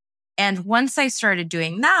by. And once I started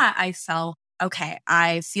doing that, I felt, okay,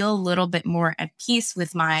 I feel a little bit more at peace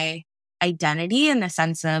with my identity in the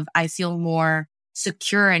sense of I feel more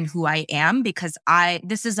secure in who I am because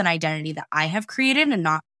this is an identity that I have created and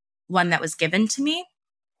not one that was given to me.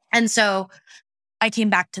 And so I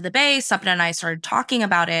came back to the Bay, Sapna and I started talking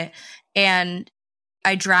about it. And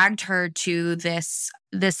I dragged her to this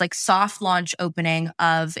like soft launch opening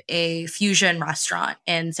of a fusion restaurant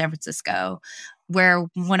in San Francisco, where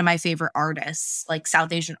one of my favorite artists, like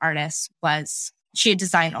South Asian artists, she had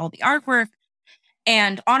designed all the artwork.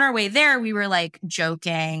 And on our way there, we were like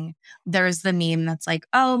joking. There's the meme that's like,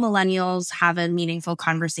 oh, millennials have a meaningful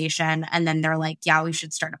conversation. And then they're like, yeah, we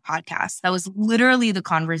should start a podcast. That was literally the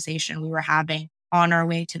conversation we were having on our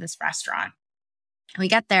way to this restaurant. We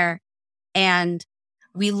get there and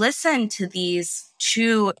we listen to these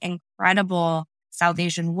two incredible South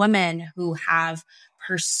Asian women who have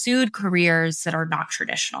pursued careers that are not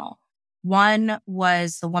traditional. One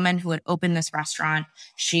was the woman who had opened this restaurant.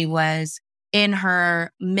 She was in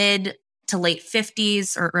her mid to late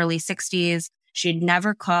 50s or early 60s. She'd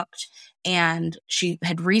never cooked, and she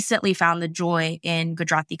had recently found the joy in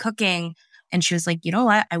Gujarati cooking. And she was like, you know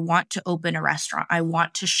what? I want to open a restaurant. I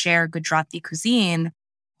want to share Gujarati cuisine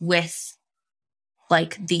with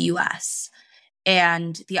like the US.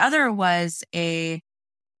 And the other was a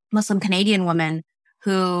Muslim Canadian woman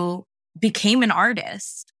who became an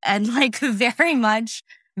artist and like very much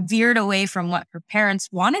veered away from what her parents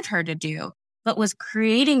wanted her to do, but was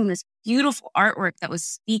creating this beautiful artwork that was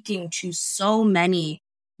speaking to so many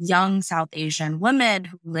young South Asian women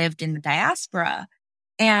who lived in the diaspora.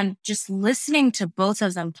 And just listening to both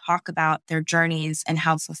of them talk about their journeys and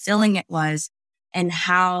how fulfilling it was and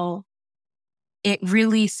how it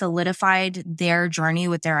really solidified their journey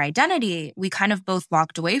with their identity, we kind of both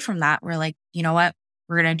walked away from that. We're like, you know what?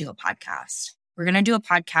 We're going to do a podcast. We're going to do a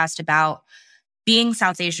podcast about being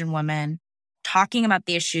South Asian women, talking about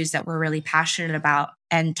the issues that we're really passionate about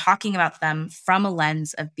and talking about them from a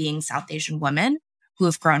lens of being South Asian women who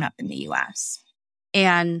have grown up in the US.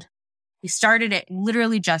 And we started it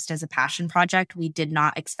literally just as a passion project. We did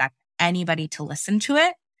not expect anybody to listen to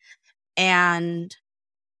it. And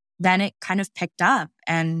then it kind of picked up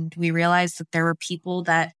and we realized that there were people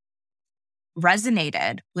that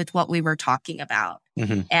resonated with what we were talking about.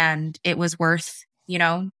 Mm-hmm. And it was worth,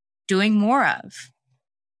 doing more of.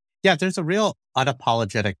 Yeah, there's a real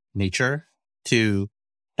unapologetic nature to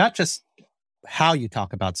not just how you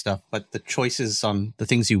talk about stuff, but the choices on the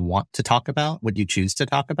things you want to talk about, what you choose to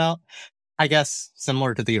talk about. I guess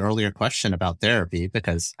similar to the earlier question about therapy,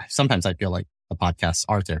 because sometimes I feel like the podcasts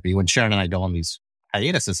are therapy. When Sharon and I go on these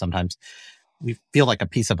hiatuses, sometimes we feel like a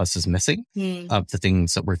piece of us is missing of the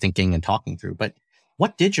things that we're thinking and talking through. But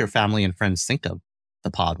what did your family and friends think of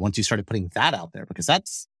the pod once you started putting that out there? Because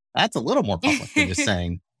that's a little more public than just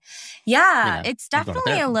saying. Yeah, it's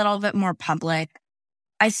definitely a little bit more public.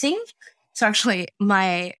 I think, so actually,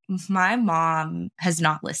 my mom has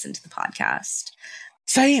not listened to the podcast.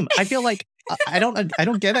 Same. I feel like I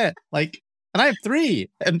don't get it. Like, and I have 3.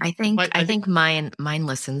 And I think mine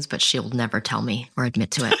listens, but she'll never tell me or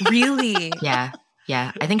admit to it. Really? Yeah.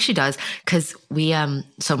 I think she does. Cause we,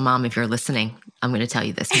 so Mom, if you're listening, I'm going to tell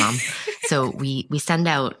you this, Mom. So we send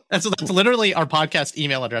out. That's literally our podcast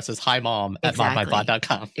email address is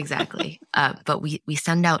himom@mommypod.com. Exactly. But we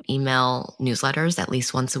send out email newsletters at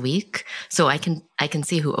least once a week. So I can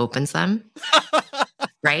see who opens them.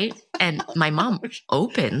 Right. And my mom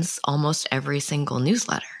opens almost every single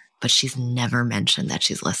newsletter. But she's never mentioned that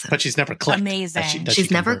she's listened. But she's never clicked. Amazing.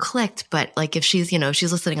 She's never clicked, but like if she's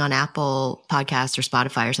listening on Apple Podcasts or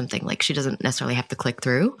Spotify or something, like she doesn't necessarily have to click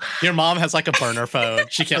through. Your mom has like a burner phone.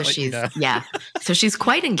 She can't let you know. Yeah. So she's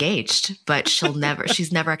quite engaged, but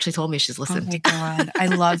she's never actually told me she's listened. Oh my God. I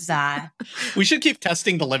love that. We should keep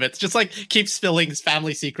testing the limits. Just like keep spilling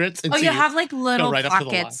family secrets. And you have like little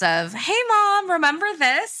pockets of, hey Mom, remember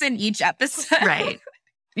this in each episode. Right.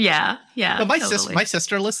 Yeah. But my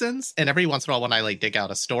sister listens, and every once in a while when I like dig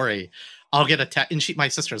out a story, I'll get a text, and my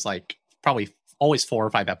sister's like probably always 4 or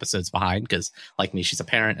 5 episodes behind because like me, she's a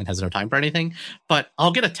parent and has no time for anything. But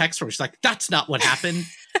I'll get a text from her. She's like, that's not what happened.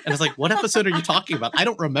 And I was like, what episode are you talking about? I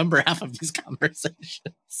don't remember half of these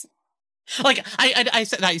conversations. Like I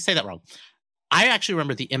say that wrong. I actually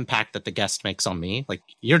remember the impact that the guest makes on me. Like,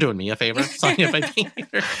 you're doing me a favor, Sonia, by being here.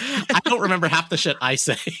 I don't remember half the shit I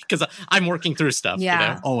say because I'm working through stuff,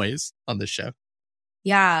 always on this show.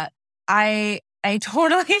 Yeah, I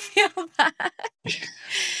totally feel that.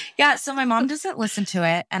 Yeah, so my mom doesn't listen to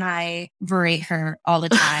it, and I berate her all the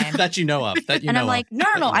time. That you know of. And I'm like, no,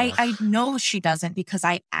 I know she doesn't because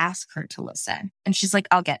I ask her to listen. And she's like,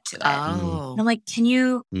 I'll get to it. Oh. And I'm like, can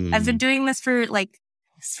you, I've been doing this for like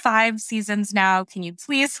 5 seasons now. Can you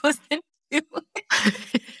please listen to it?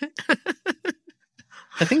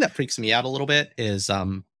 The thing that freaks me out a little bit is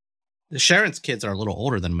Sharon's kids are a little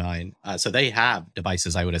older than mine. So they have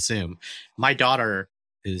devices, I would assume. My daughter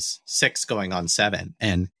is 6 going on 7.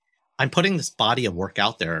 And I'm putting this body of work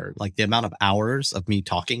out there. Like the amount of hours of me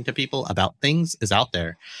talking to people about things is out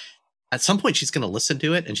there. At some point, she's going to listen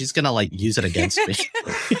to it and she's going to like use it against me.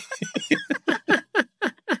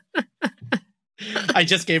 I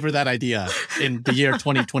just gave her that idea in the year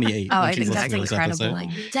 2028. Oh, I think that's incredible.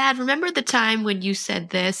 Dad, remember the time when you said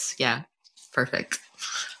this? Yeah, perfect.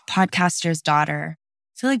 Podcaster's daughter.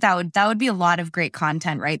 I feel like that would be a lot of great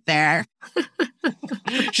content right there.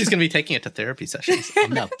 She's going to be taking it to therapy sessions.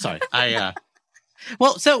 No, sorry.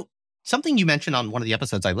 Well, so something you mentioned on one of the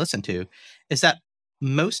episodes I listened to is that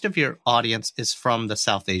most of your audience is from the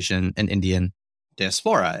South Asian and Indian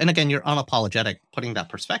diaspora. And again, you're unapologetic putting that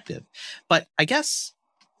perspective. But I guess,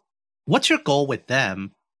 what's your goal with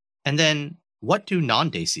them? And then what do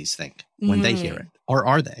non-Desis think when they hear it? Or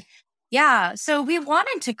are they? Yeah. So we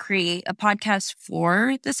wanted to create a podcast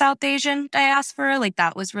for the South Asian diaspora. Like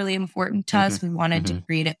that was really important to us. We wanted to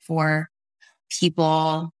create it for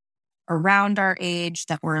people around our age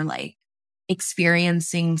that were like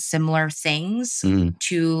experiencing similar things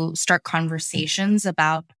to start conversations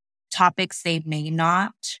about topics they may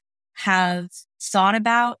not have thought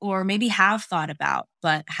about or maybe have thought about,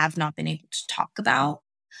 but have not been able to talk about.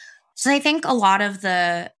 So I think a lot of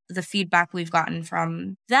the feedback we've gotten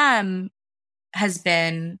from them has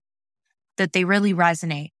been that they really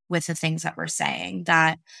resonate with the things that we're saying,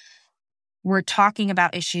 that we're talking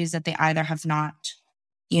about issues that they either have not,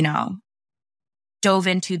 dove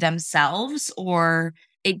into themselves, or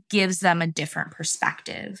it gives them a different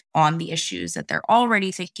perspective on the issues that they're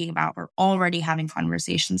already thinking about or already having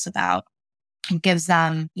conversations about. It gives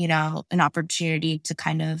them, an opportunity to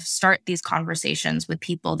kind of start these conversations with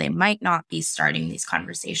people they might not be starting these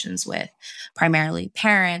conversations with, primarily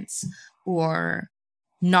parents or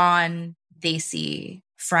non-Desi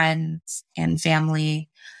friends and family.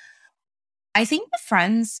 I think the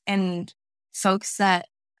friends and folks that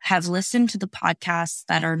have listened to the podcasts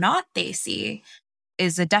that are not Desi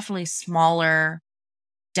is a definitely smaller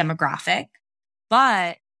demographic.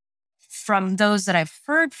 But from those that I've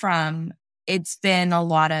heard from, it's been a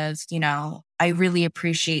lot of, I really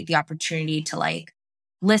appreciate the opportunity to like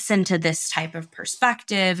listen to this type of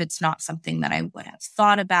perspective. It's not something that I would have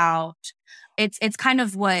thought about. It's kind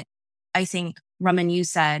of what I think, Raman, you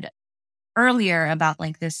said earlier about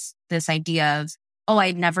like this idea of, oh,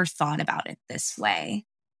 I'd never thought about it this way.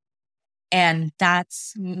 And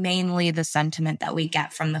that's mainly the sentiment that we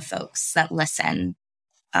get from the folks that listen,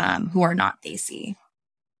 who are not Desi.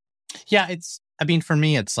 Yeah, for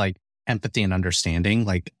me, it's like empathy and understanding.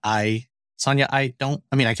 Like Sonia, I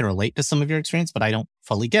can relate to some of your experience, but I don't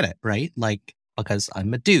fully get it, right? Like, because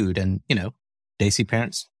I'm a dude and, Desi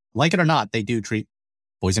parents, like it or not, they do treat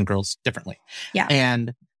boys and girls differently. Yeah.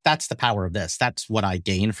 And that's the power of this. That's what I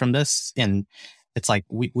gain from this. And it's like,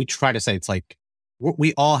 we try to say, it's like,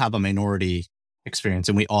 we all have a minority experience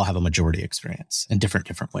and we all have a majority experience in different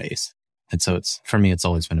ways. And so for me, it's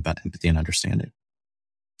always been about empathy and understanding.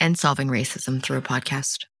 And solving racism through a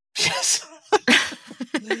podcast. Yes.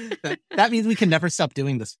 that means we can never stop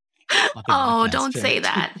doing this. Oh, don't say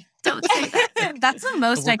that. Don't say that. That's the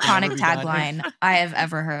most iconic tagline I have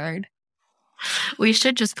ever heard. We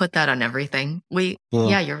should just put that on everything.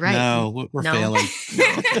 Yeah, you're right. No, we're failing.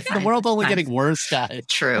 The world's only getting worse, guys.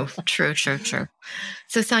 True.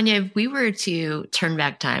 So Sonia, if we were to turn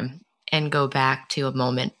back time and go back to a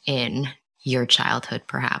moment in your childhood,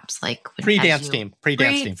 perhaps like pre-dance team.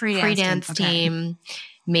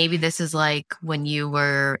 Maybe this is like when you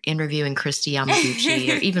were interviewing Christy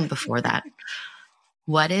Yamaguchi or even before that.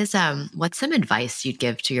 What's some advice you'd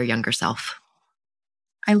give to your younger self?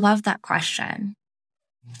 I love that question,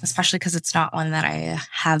 especially because it's not one that I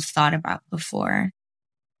have thought about before.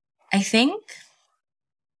 I think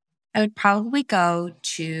I would probably go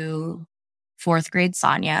to 4th grade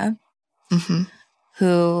Sonia,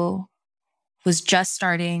 who was just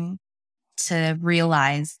starting to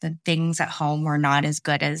realize that things at home were not as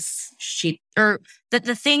good as that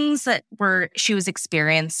the things that she was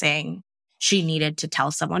experiencing, she needed to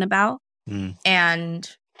tell someone about. And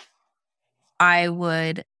I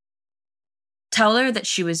would tell her that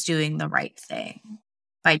she was doing the right thing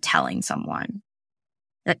by telling someone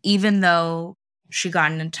that even though she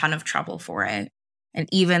got in a ton of trouble for it, and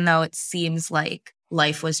even though it seems like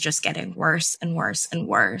life was just getting worse and worse and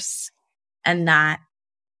worse, and that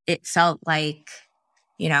it felt like,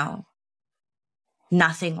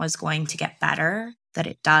 nothing was going to get better, that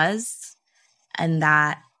it does, and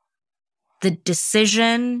that the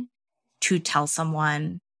decision to tell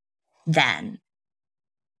someone then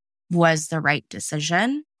was the right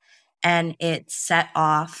decision. And it set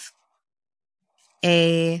off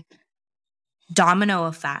a domino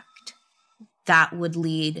effect that would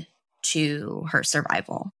lead to her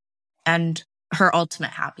survival and her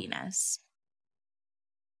ultimate happiness.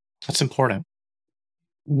 That's important.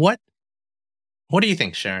 What do you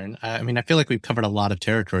think, Sharon? I mean, I feel like we've covered a lot of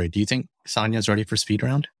territory. Do you think Sonya's ready for speed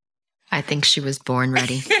round? I think she was born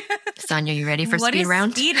ready. Sonia, you ready for speed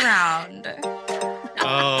round? Speed round?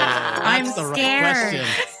 Oh, that's the scared.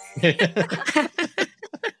 right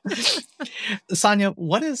question. Sonia,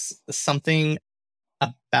 what is something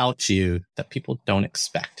about you that people don't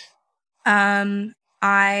expect?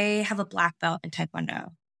 I have a black belt in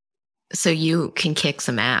Taekwondo. So you can kick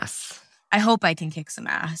some ass. I hope I can kick some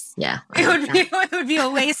ass. Yeah. It would be a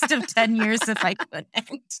waste of 10 years if I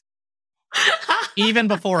couldn't. Even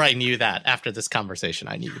before I knew that, after this conversation,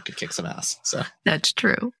 I knew you could kick some ass. So That's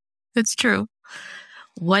true. It's true.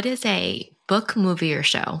 What is a book, movie, or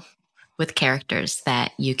show with characters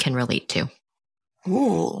that you can relate to?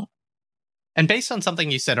 Ooh. And based on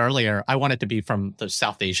something you said earlier, I want it to be from those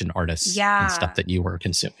South Asian artists and stuff that you were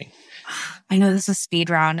consuming. I know this is speed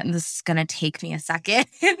round and this is going to take me a second.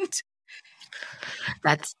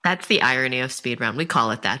 That's the irony of speed round. We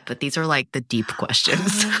call it that, but these are like the deep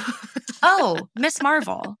questions. Oh, Miss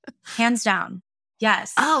Marvel. Hands down.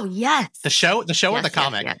 Yes. Oh, yes. The show or the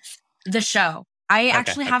comic? Yes. The show. I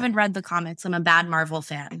actually haven't read the comics. I'm a bad Marvel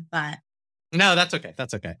fan, but... No, that's okay.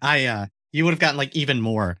 That's okay. You would have gotten like even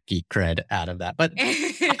more geek cred out of that. But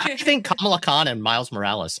I think Kamala Khan and Miles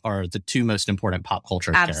Morales are the two most important pop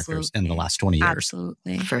culture characters in the last 20 years.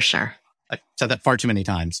 Absolutely. For sure. I said that far too many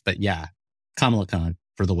times, but yeah, Kamala Khan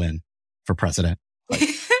for the win for president. Like,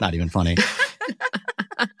 not even funny.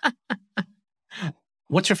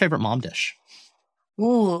 What's your favorite mom dish?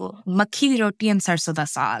 Ooh, makki di roti and sarson da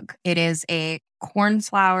saag. It is a corn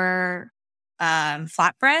flour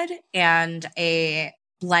flatbread and a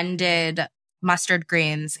blended mustard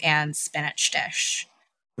greens and spinach dish.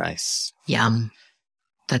 Nice. Yum.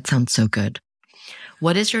 That sounds so good.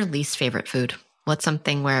 What is your least favorite food? What's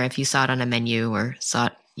something where if you saw it on a menu or saw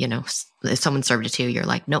it, if someone served it to you, you're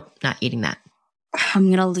like, nope, not eating that. I'm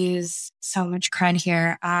going to lose so much cred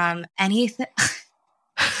here. Anything.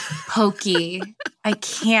 Pokey. I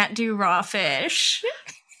can't do raw fish.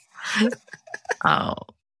 Oh,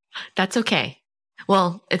 that's okay.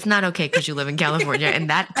 Well, it's not okay because you live in California, and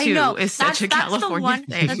that too is such a California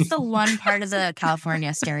thing. That's the one part of the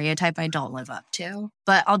California stereotype I don't live up to.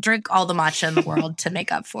 But I'll drink all the matcha in the world to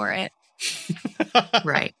make up for it.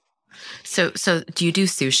 Right. So do you do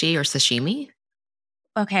sushi or sashimi?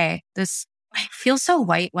 Okay, I feel so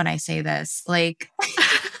white when I say this. Like,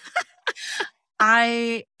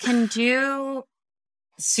 I can do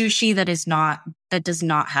sushi that does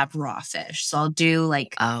not have raw fish. So I'll do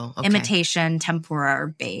like imitation, tempura, or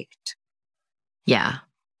baked. Yeah.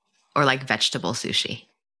 Or like vegetable sushi.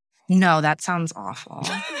 No, that sounds awful.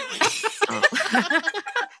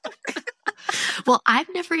 Well, I've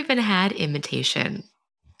never even had imitation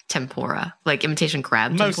tempura, like imitation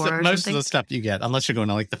crab tempura. Most of the stuff you get, unless you're going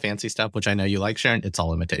to like the fancy stuff, which I know you like, Sharon, it's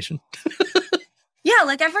all imitation. Yeah,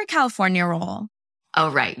 like every California roll. Oh,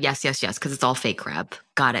 right. Yes. Because it's all fake crab.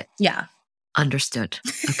 Got it. Yeah. Understood.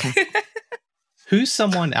 Okay. Who's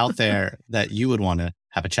someone out there that you would want to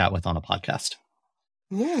have a chat with on a podcast?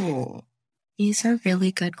 Ooh. These are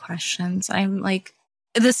really good questions. I'm like,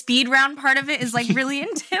 the speed round part of it is like really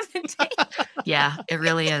intimidating. Yeah, it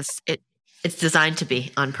really is. It's designed to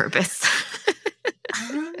be on purpose.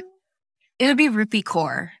 It would be Rupi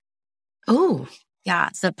Kaur. Oh. Yeah,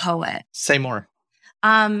 it's a poet. Say more.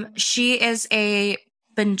 She is a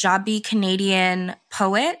Punjabi Canadian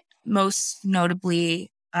poet. Most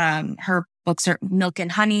notably, her books are Milk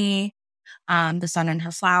and Honey, The Sun and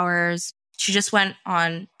Her Flowers. She just went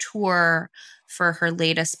on tour for her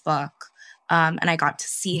latest book, and I got to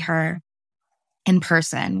see her in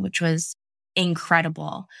person, which was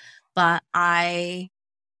incredible. But I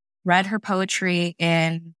read her poetry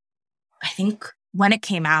I think when it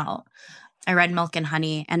came out, I read Milk and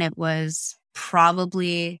Honey, and it was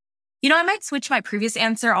probably, I might switch my previous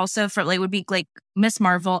answer also for would be like Miss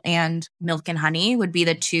Marvel and Milk and Honey would be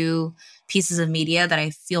the two pieces of media that I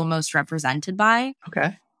feel most represented by.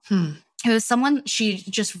 Okay. It was someone, she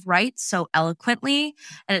just writes so eloquently,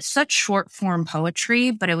 and it's such short form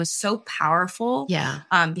poetry, but it was so powerful. Yeah.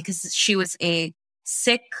 Because she was a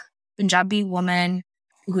Sikh Punjabi woman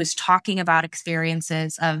who was talking about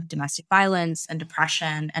experiences of domestic violence and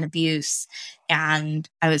depression and abuse. And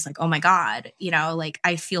I was like, oh my God,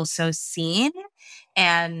 I feel so seen.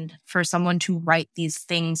 And for someone to write these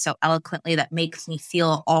things so eloquently that makes me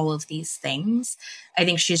feel all of these things, I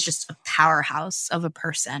think she's just a powerhouse of a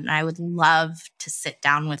person. I would love to sit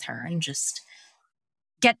down with her and just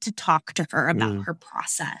get to talk to her about her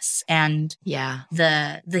process and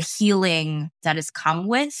the healing that has come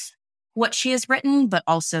with what she has written, but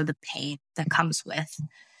also the pain that comes with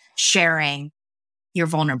sharing your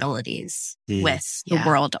vulnerabilities with the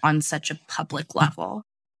world on such a public level.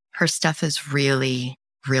 Her stuff is really,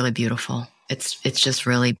 really beautiful. It's just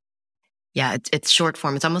really, it's short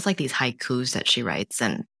form. It's almost like these haikus that she writes,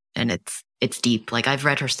 and it's deep. Like, I've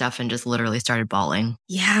read her stuff and just literally started bawling.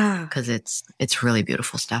 Yeah. Because it's really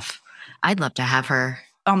beautiful stuff. I'd love to have her.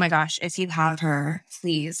 Oh my gosh, if you have her,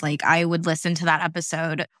 please. Like, I would listen to that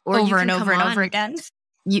episode over and over and over again.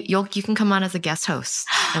 You can come on as a guest host,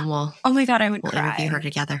 and we'll oh my God, I would cry. Interview her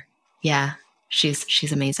together. Yeah,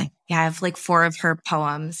 she's amazing. Yeah, I have like 4 of her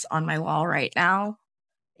poems on my wall right now.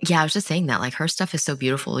 Yeah, I was just saying that. Like, her stuff is so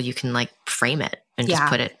beautiful. You can like frame it and just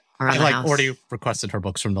put it around the house. Already requested her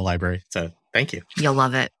books from the library, so thank you. You'll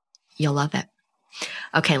love it. You'll love it.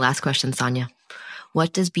 Okay, last question, Sonia.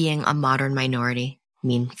 What does being a modern minority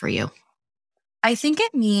mean for you? I think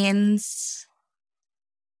it means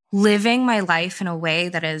living my life in a way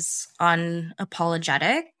that is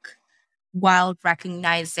unapologetic while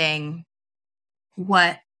recognizing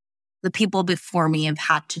what the people before me have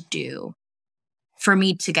had to do for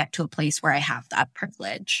me to get to a place where I have that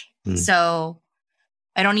privilege. So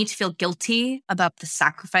I don't need to feel guilty about the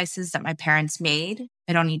sacrifices that my parents made.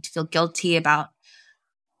 I don't need to feel guilty about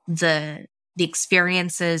the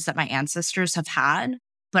experiences that my ancestors have had,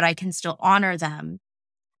 but I can still honor them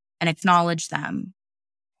and acknowledge them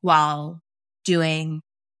while doing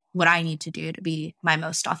what I need to do to be my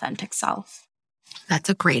most authentic self. That's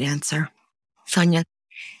a great answer. Sonia,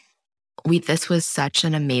 this was such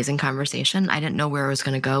an amazing conversation. I didn't know where it was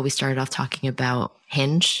going to go. We started off talking about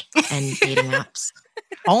Hinge and dating apps.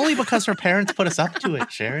 Only because her parents put us up to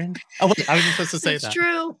it, Sharon. Oh, wait, I was supposed to say that. It's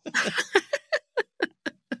true.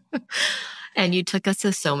 And you took us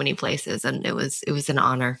to so many places, and it was an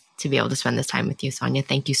honor to be able to spend this time with you, Sonia.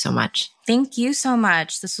 Thank you so much. Thank you so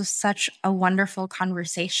much. This was such a wonderful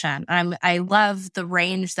conversation. I love the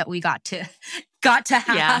range that we got to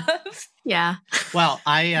have. Yeah. Well,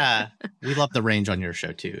 we love the range on your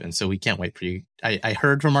show too, and so we can't wait for you. I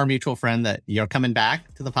heard from our mutual friend that you're coming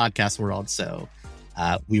back to the podcast world, so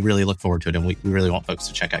we really look forward to it, and we really want folks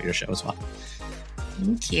to check out your show as well.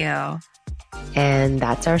 Thank you. And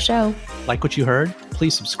that's our show. Like what you heard?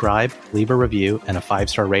 Please subscribe, leave a review, and a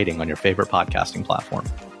 5-star rating on your favorite podcasting platform.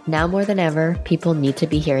 Now more than ever, people need to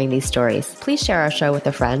be hearing these stories. Please share our show with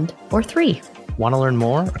a friend or 3. Want to learn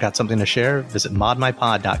more or got something to share? Visit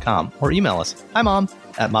modmypod.com or email us,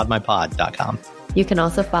 himom@modmypod.com. You can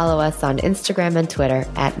also follow us on Instagram and Twitter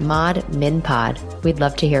 @modminpod. We'd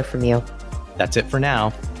love to hear from you. That's it for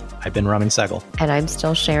now. I've been Ramin Segal. And I'm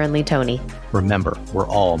still Sharon Lee Tony. Remember, we're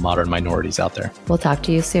all modern minorities out there. We'll talk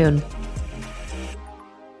to you soon.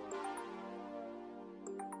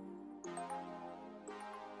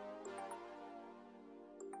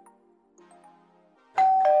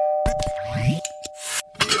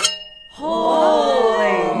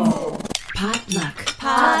 Holy potluck.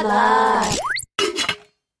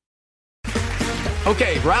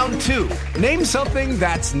 Okay, round 2. Name something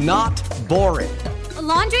that's not boring. A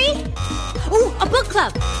laundry? Ooh, a book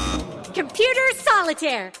club. Computer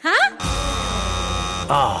solitaire, huh?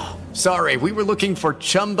 Ah, sorry, we were looking for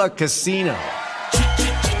Chumba Casino.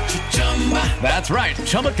 That's right,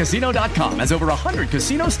 ChumbaCasino.com has over 100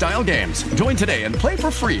 casino-style games. Join today and play for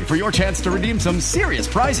free for your chance to redeem some serious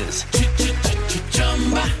prizes.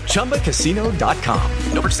 ChumbaCasino.com.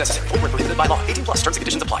 No purchase necessary. Void where prohibited by law. 18+ terms and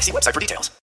conditions apply. See website for details.